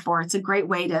NACD before, it's a great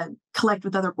way to collect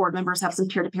with other board members, have some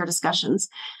peer-to-peer discussions.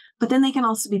 but then they can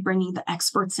also be bringing the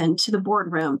experts into the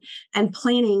boardroom and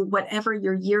planning whatever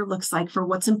your year looks like for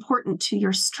what's important to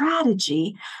your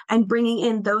strategy, and bringing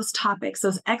in those topics,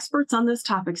 those experts on those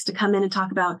topics, to come in and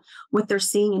talk about what they're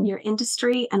seeing in your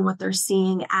industry and what they're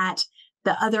seeing at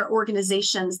the other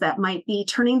organizations that might be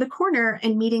turning the corner,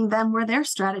 and meeting them where their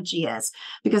strategy is,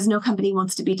 because no company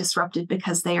wants to be disrupted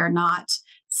because they are not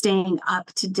staying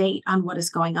up to date on what is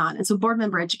going on. And so board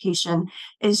member education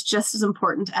is just as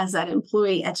important as that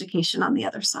employee education on the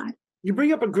other side. You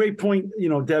bring up a great point,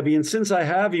 Debbie, and since I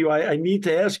have you, I need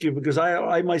to ask you, because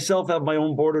I myself have my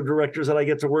own board of directors that I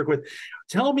get to work with.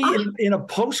 Tell me, in a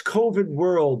post-COVID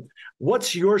world,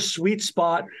 what's your sweet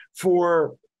spot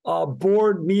for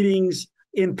board meetings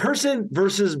in person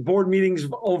versus board meetings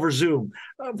over Zoom?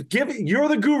 You're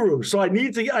the guru, so I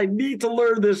need to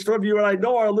learn this from you, and I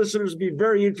know our listeners will be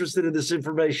very interested in this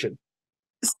information.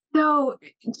 So,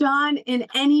 John, in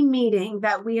any meeting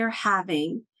that we are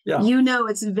having,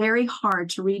 it's very hard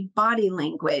to read body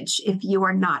language if you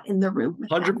are not in the room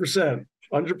with 100%.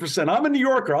 100%. I'm a New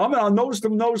Yorker. I'm a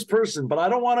nose-to-nose person, but I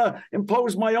don't want to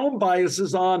impose my own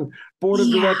biases on board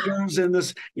of directors and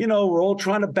this. We're all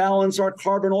trying to balance our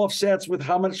carbon offsets with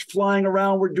how much flying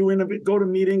around we're doing to go to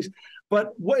meetings.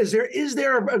 But is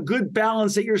there a good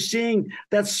balance that you're seeing,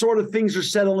 that sort of things are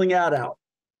settling out?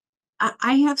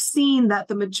 I have seen that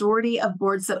the majority of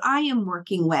boards that I am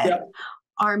working with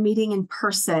are meeting in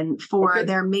person for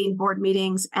their main board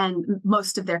meetings and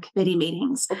most of their committee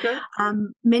meetings.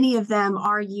 Many of them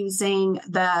are using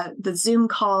the Zoom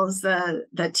calls,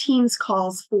 the Teams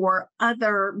calls for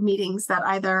other meetings that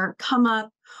either come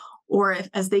up, or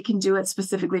as they can do it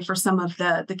specifically for some of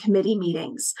the committee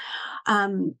meetings.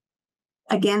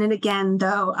 Again and again,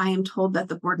 though, I am told that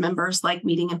the board members like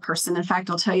meeting in person. In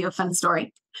fact, I'll tell you a fun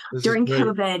story. During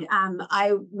COVID,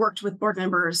 I worked with board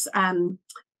members.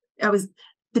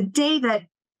 The day that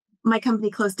my company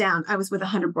closed down, I was with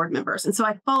 100 board members. And so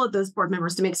I followed those board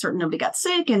members to make certain nobody got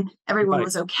sick and everyone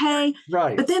was okay.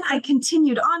 But then I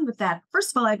continued on with that.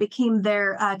 First of all, I became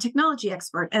their technology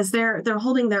expert. As they're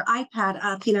holding their iPad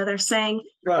up, they're saying,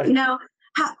 how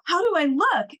do I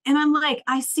look? And I'm like,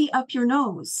 I see up your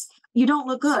nose. You don't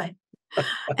look good.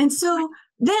 And so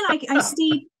then I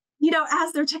see,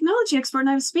 as their technology expert, and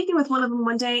I was speaking with one of them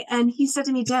one day, and he said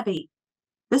to me, Debbie,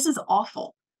 this is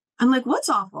awful. I'm like, what's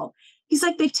awful? He's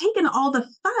like, they've taken all the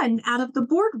fun out of the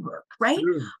board work, right?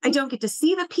 I don't get to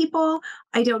see the people.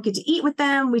 I don't get to eat with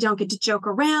them. We don't get to joke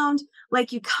around.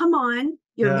 Like, you come on,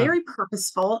 you're very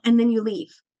purposeful, and then you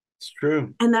leave. It's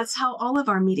true. And that's how all of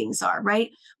our meetings are,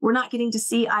 right? We're not getting to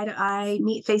see eye to eye,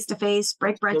 meet face to face,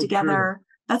 break bread together. True.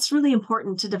 That's really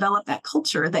important to develop that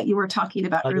culture that you were talking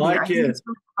about earlier.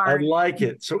 I like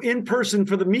it. So in person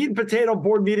for the meat and potato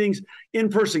board meetings, in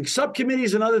person.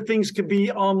 Subcommittees and other things could be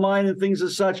online and things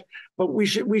as such, but we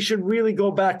should really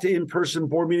go back to in-person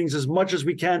board meetings as much as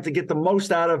we can to get the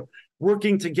most out of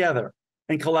working together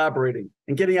and collaborating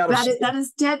and getting out of that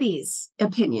is Debbie's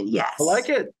opinion. Yes, I like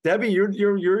it, Debbie.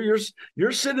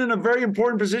 You're sitting in a very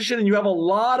important position, and you have a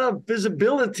lot of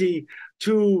visibility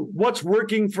to what's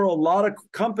working for a lot of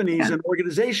companies and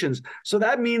organizations. So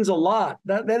that means a lot.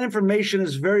 That information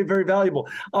is very, very valuable.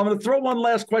 I'm going to throw one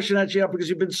last question at you, because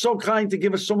you've been so kind to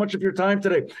give us so much of your time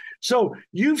today. So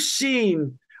you've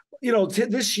seen,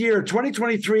 this year,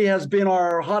 2023 has been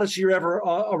our hottest year ever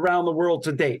around the world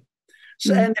to date.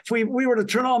 So, and if we were to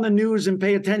turn on the news and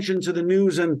pay attention to the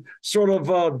news and sort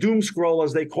of doom scroll,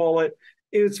 as they call it,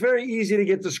 it's very easy to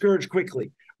get discouraged quickly.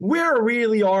 Where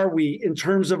really are we in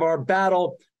terms of our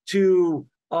battle to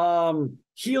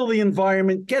heal the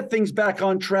environment, get things back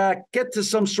on track, get to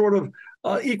some sort of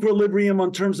equilibrium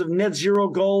in terms of net zero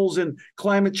goals and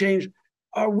climate change?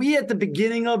 Are we at the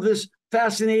beginning of this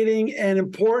fascinating and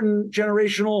important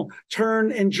generational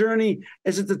turn and journey?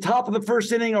 Is it the top of the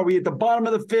first inning? Are we at the bottom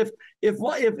of the fifth?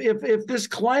 If this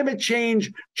climate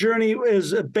change journey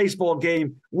is a baseball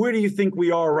game, where do you think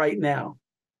we are right now?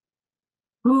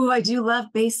 Ooh, I do love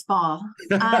baseball.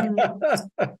 That's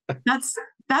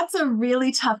a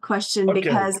really tough question,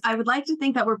 because I would like to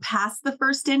think that we're past the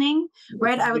first inning,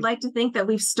 right? I would like to think that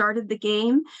we've started the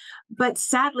game, but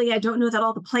sadly, I don't know that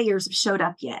all the players have showed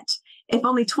up yet. If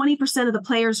only 20% of the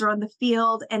players are on the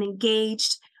field and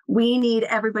engaged, we need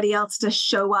everybody else to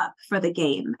show up for the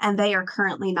game, and they are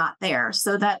currently not there.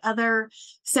 So that other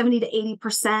 70 to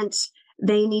 80%,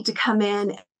 they need to come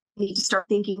in, need to start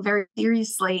thinking very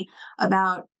seriously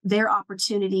about their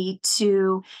opportunity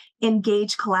to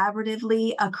engage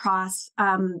collaboratively across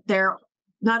their,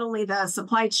 not only the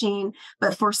supply chain,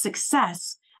 but for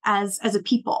success as a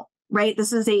people, right?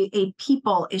 This is a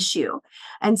people issue.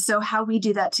 And so how we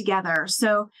do that together.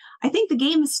 So I think the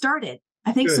game has started.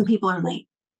 I think some people are late.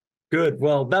 Good.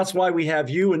 Well, that's why we have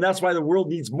you, and that's why the world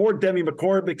needs more Debbie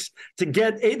McCormacks to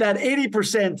get that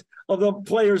 80% of the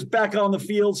players back on the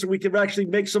field so we can actually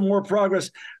make some more progress.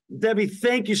 Debbie,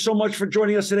 thank you so much for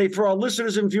joining us today. For our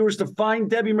listeners and viewers to find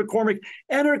Debbie McCormack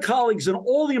and her colleagues and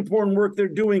all the important work they're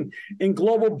doing in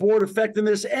global board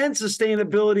effectiveness and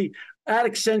sustainability at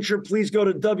Accenture, please go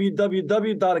to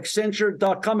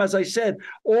www.accenture.com. As I said,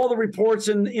 all the reports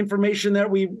and information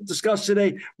that we discussed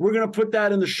today, we're going to put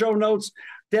that in the show notes.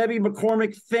 Debbie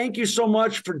McCormack, thank you so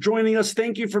much for joining us.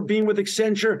 Thank you for being with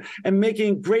Accenture and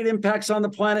making great impacts on the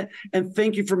planet. And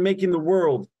thank you for making the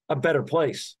world a better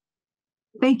place.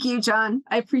 Thank you, John.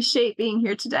 I appreciate being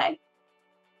here today.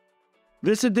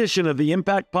 This edition of the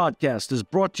Impact Podcast is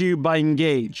brought to you by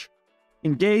Engage.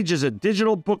 Engage is a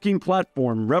digital booking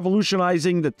platform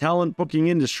revolutionizing the talent booking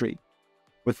industry.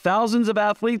 With thousands of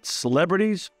athletes,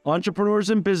 celebrities, entrepreneurs,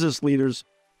 and business leaders,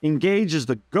 Engage is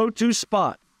the go-to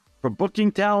spot for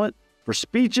booking talent, for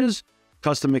speeches,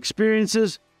 custom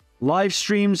experiences, live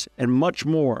streams, and much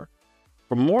more.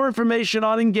 For more information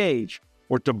on Engage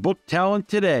or to book talent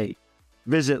today,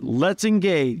 visit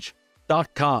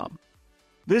letsengage.com.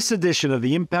 This edition of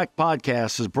the Impact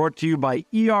Podcast is brought to you by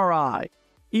ERI.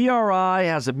 ERI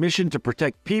has a mission to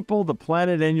protect people, the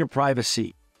planet, and your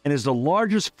privacy, and is the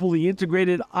largest fully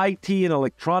integrated IT and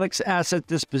electronics asset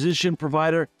disposition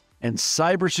provider and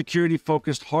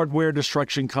cybersecurity-focused hardware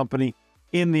destruction company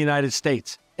in the United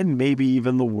States, and maybe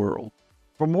even the world.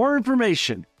 For more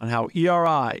information on how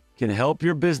ERI can help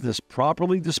your business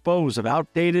properly dispose of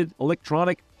outdated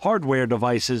electronic hardware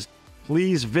devices,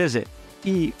 please visit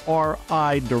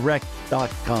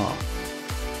eridirect.com.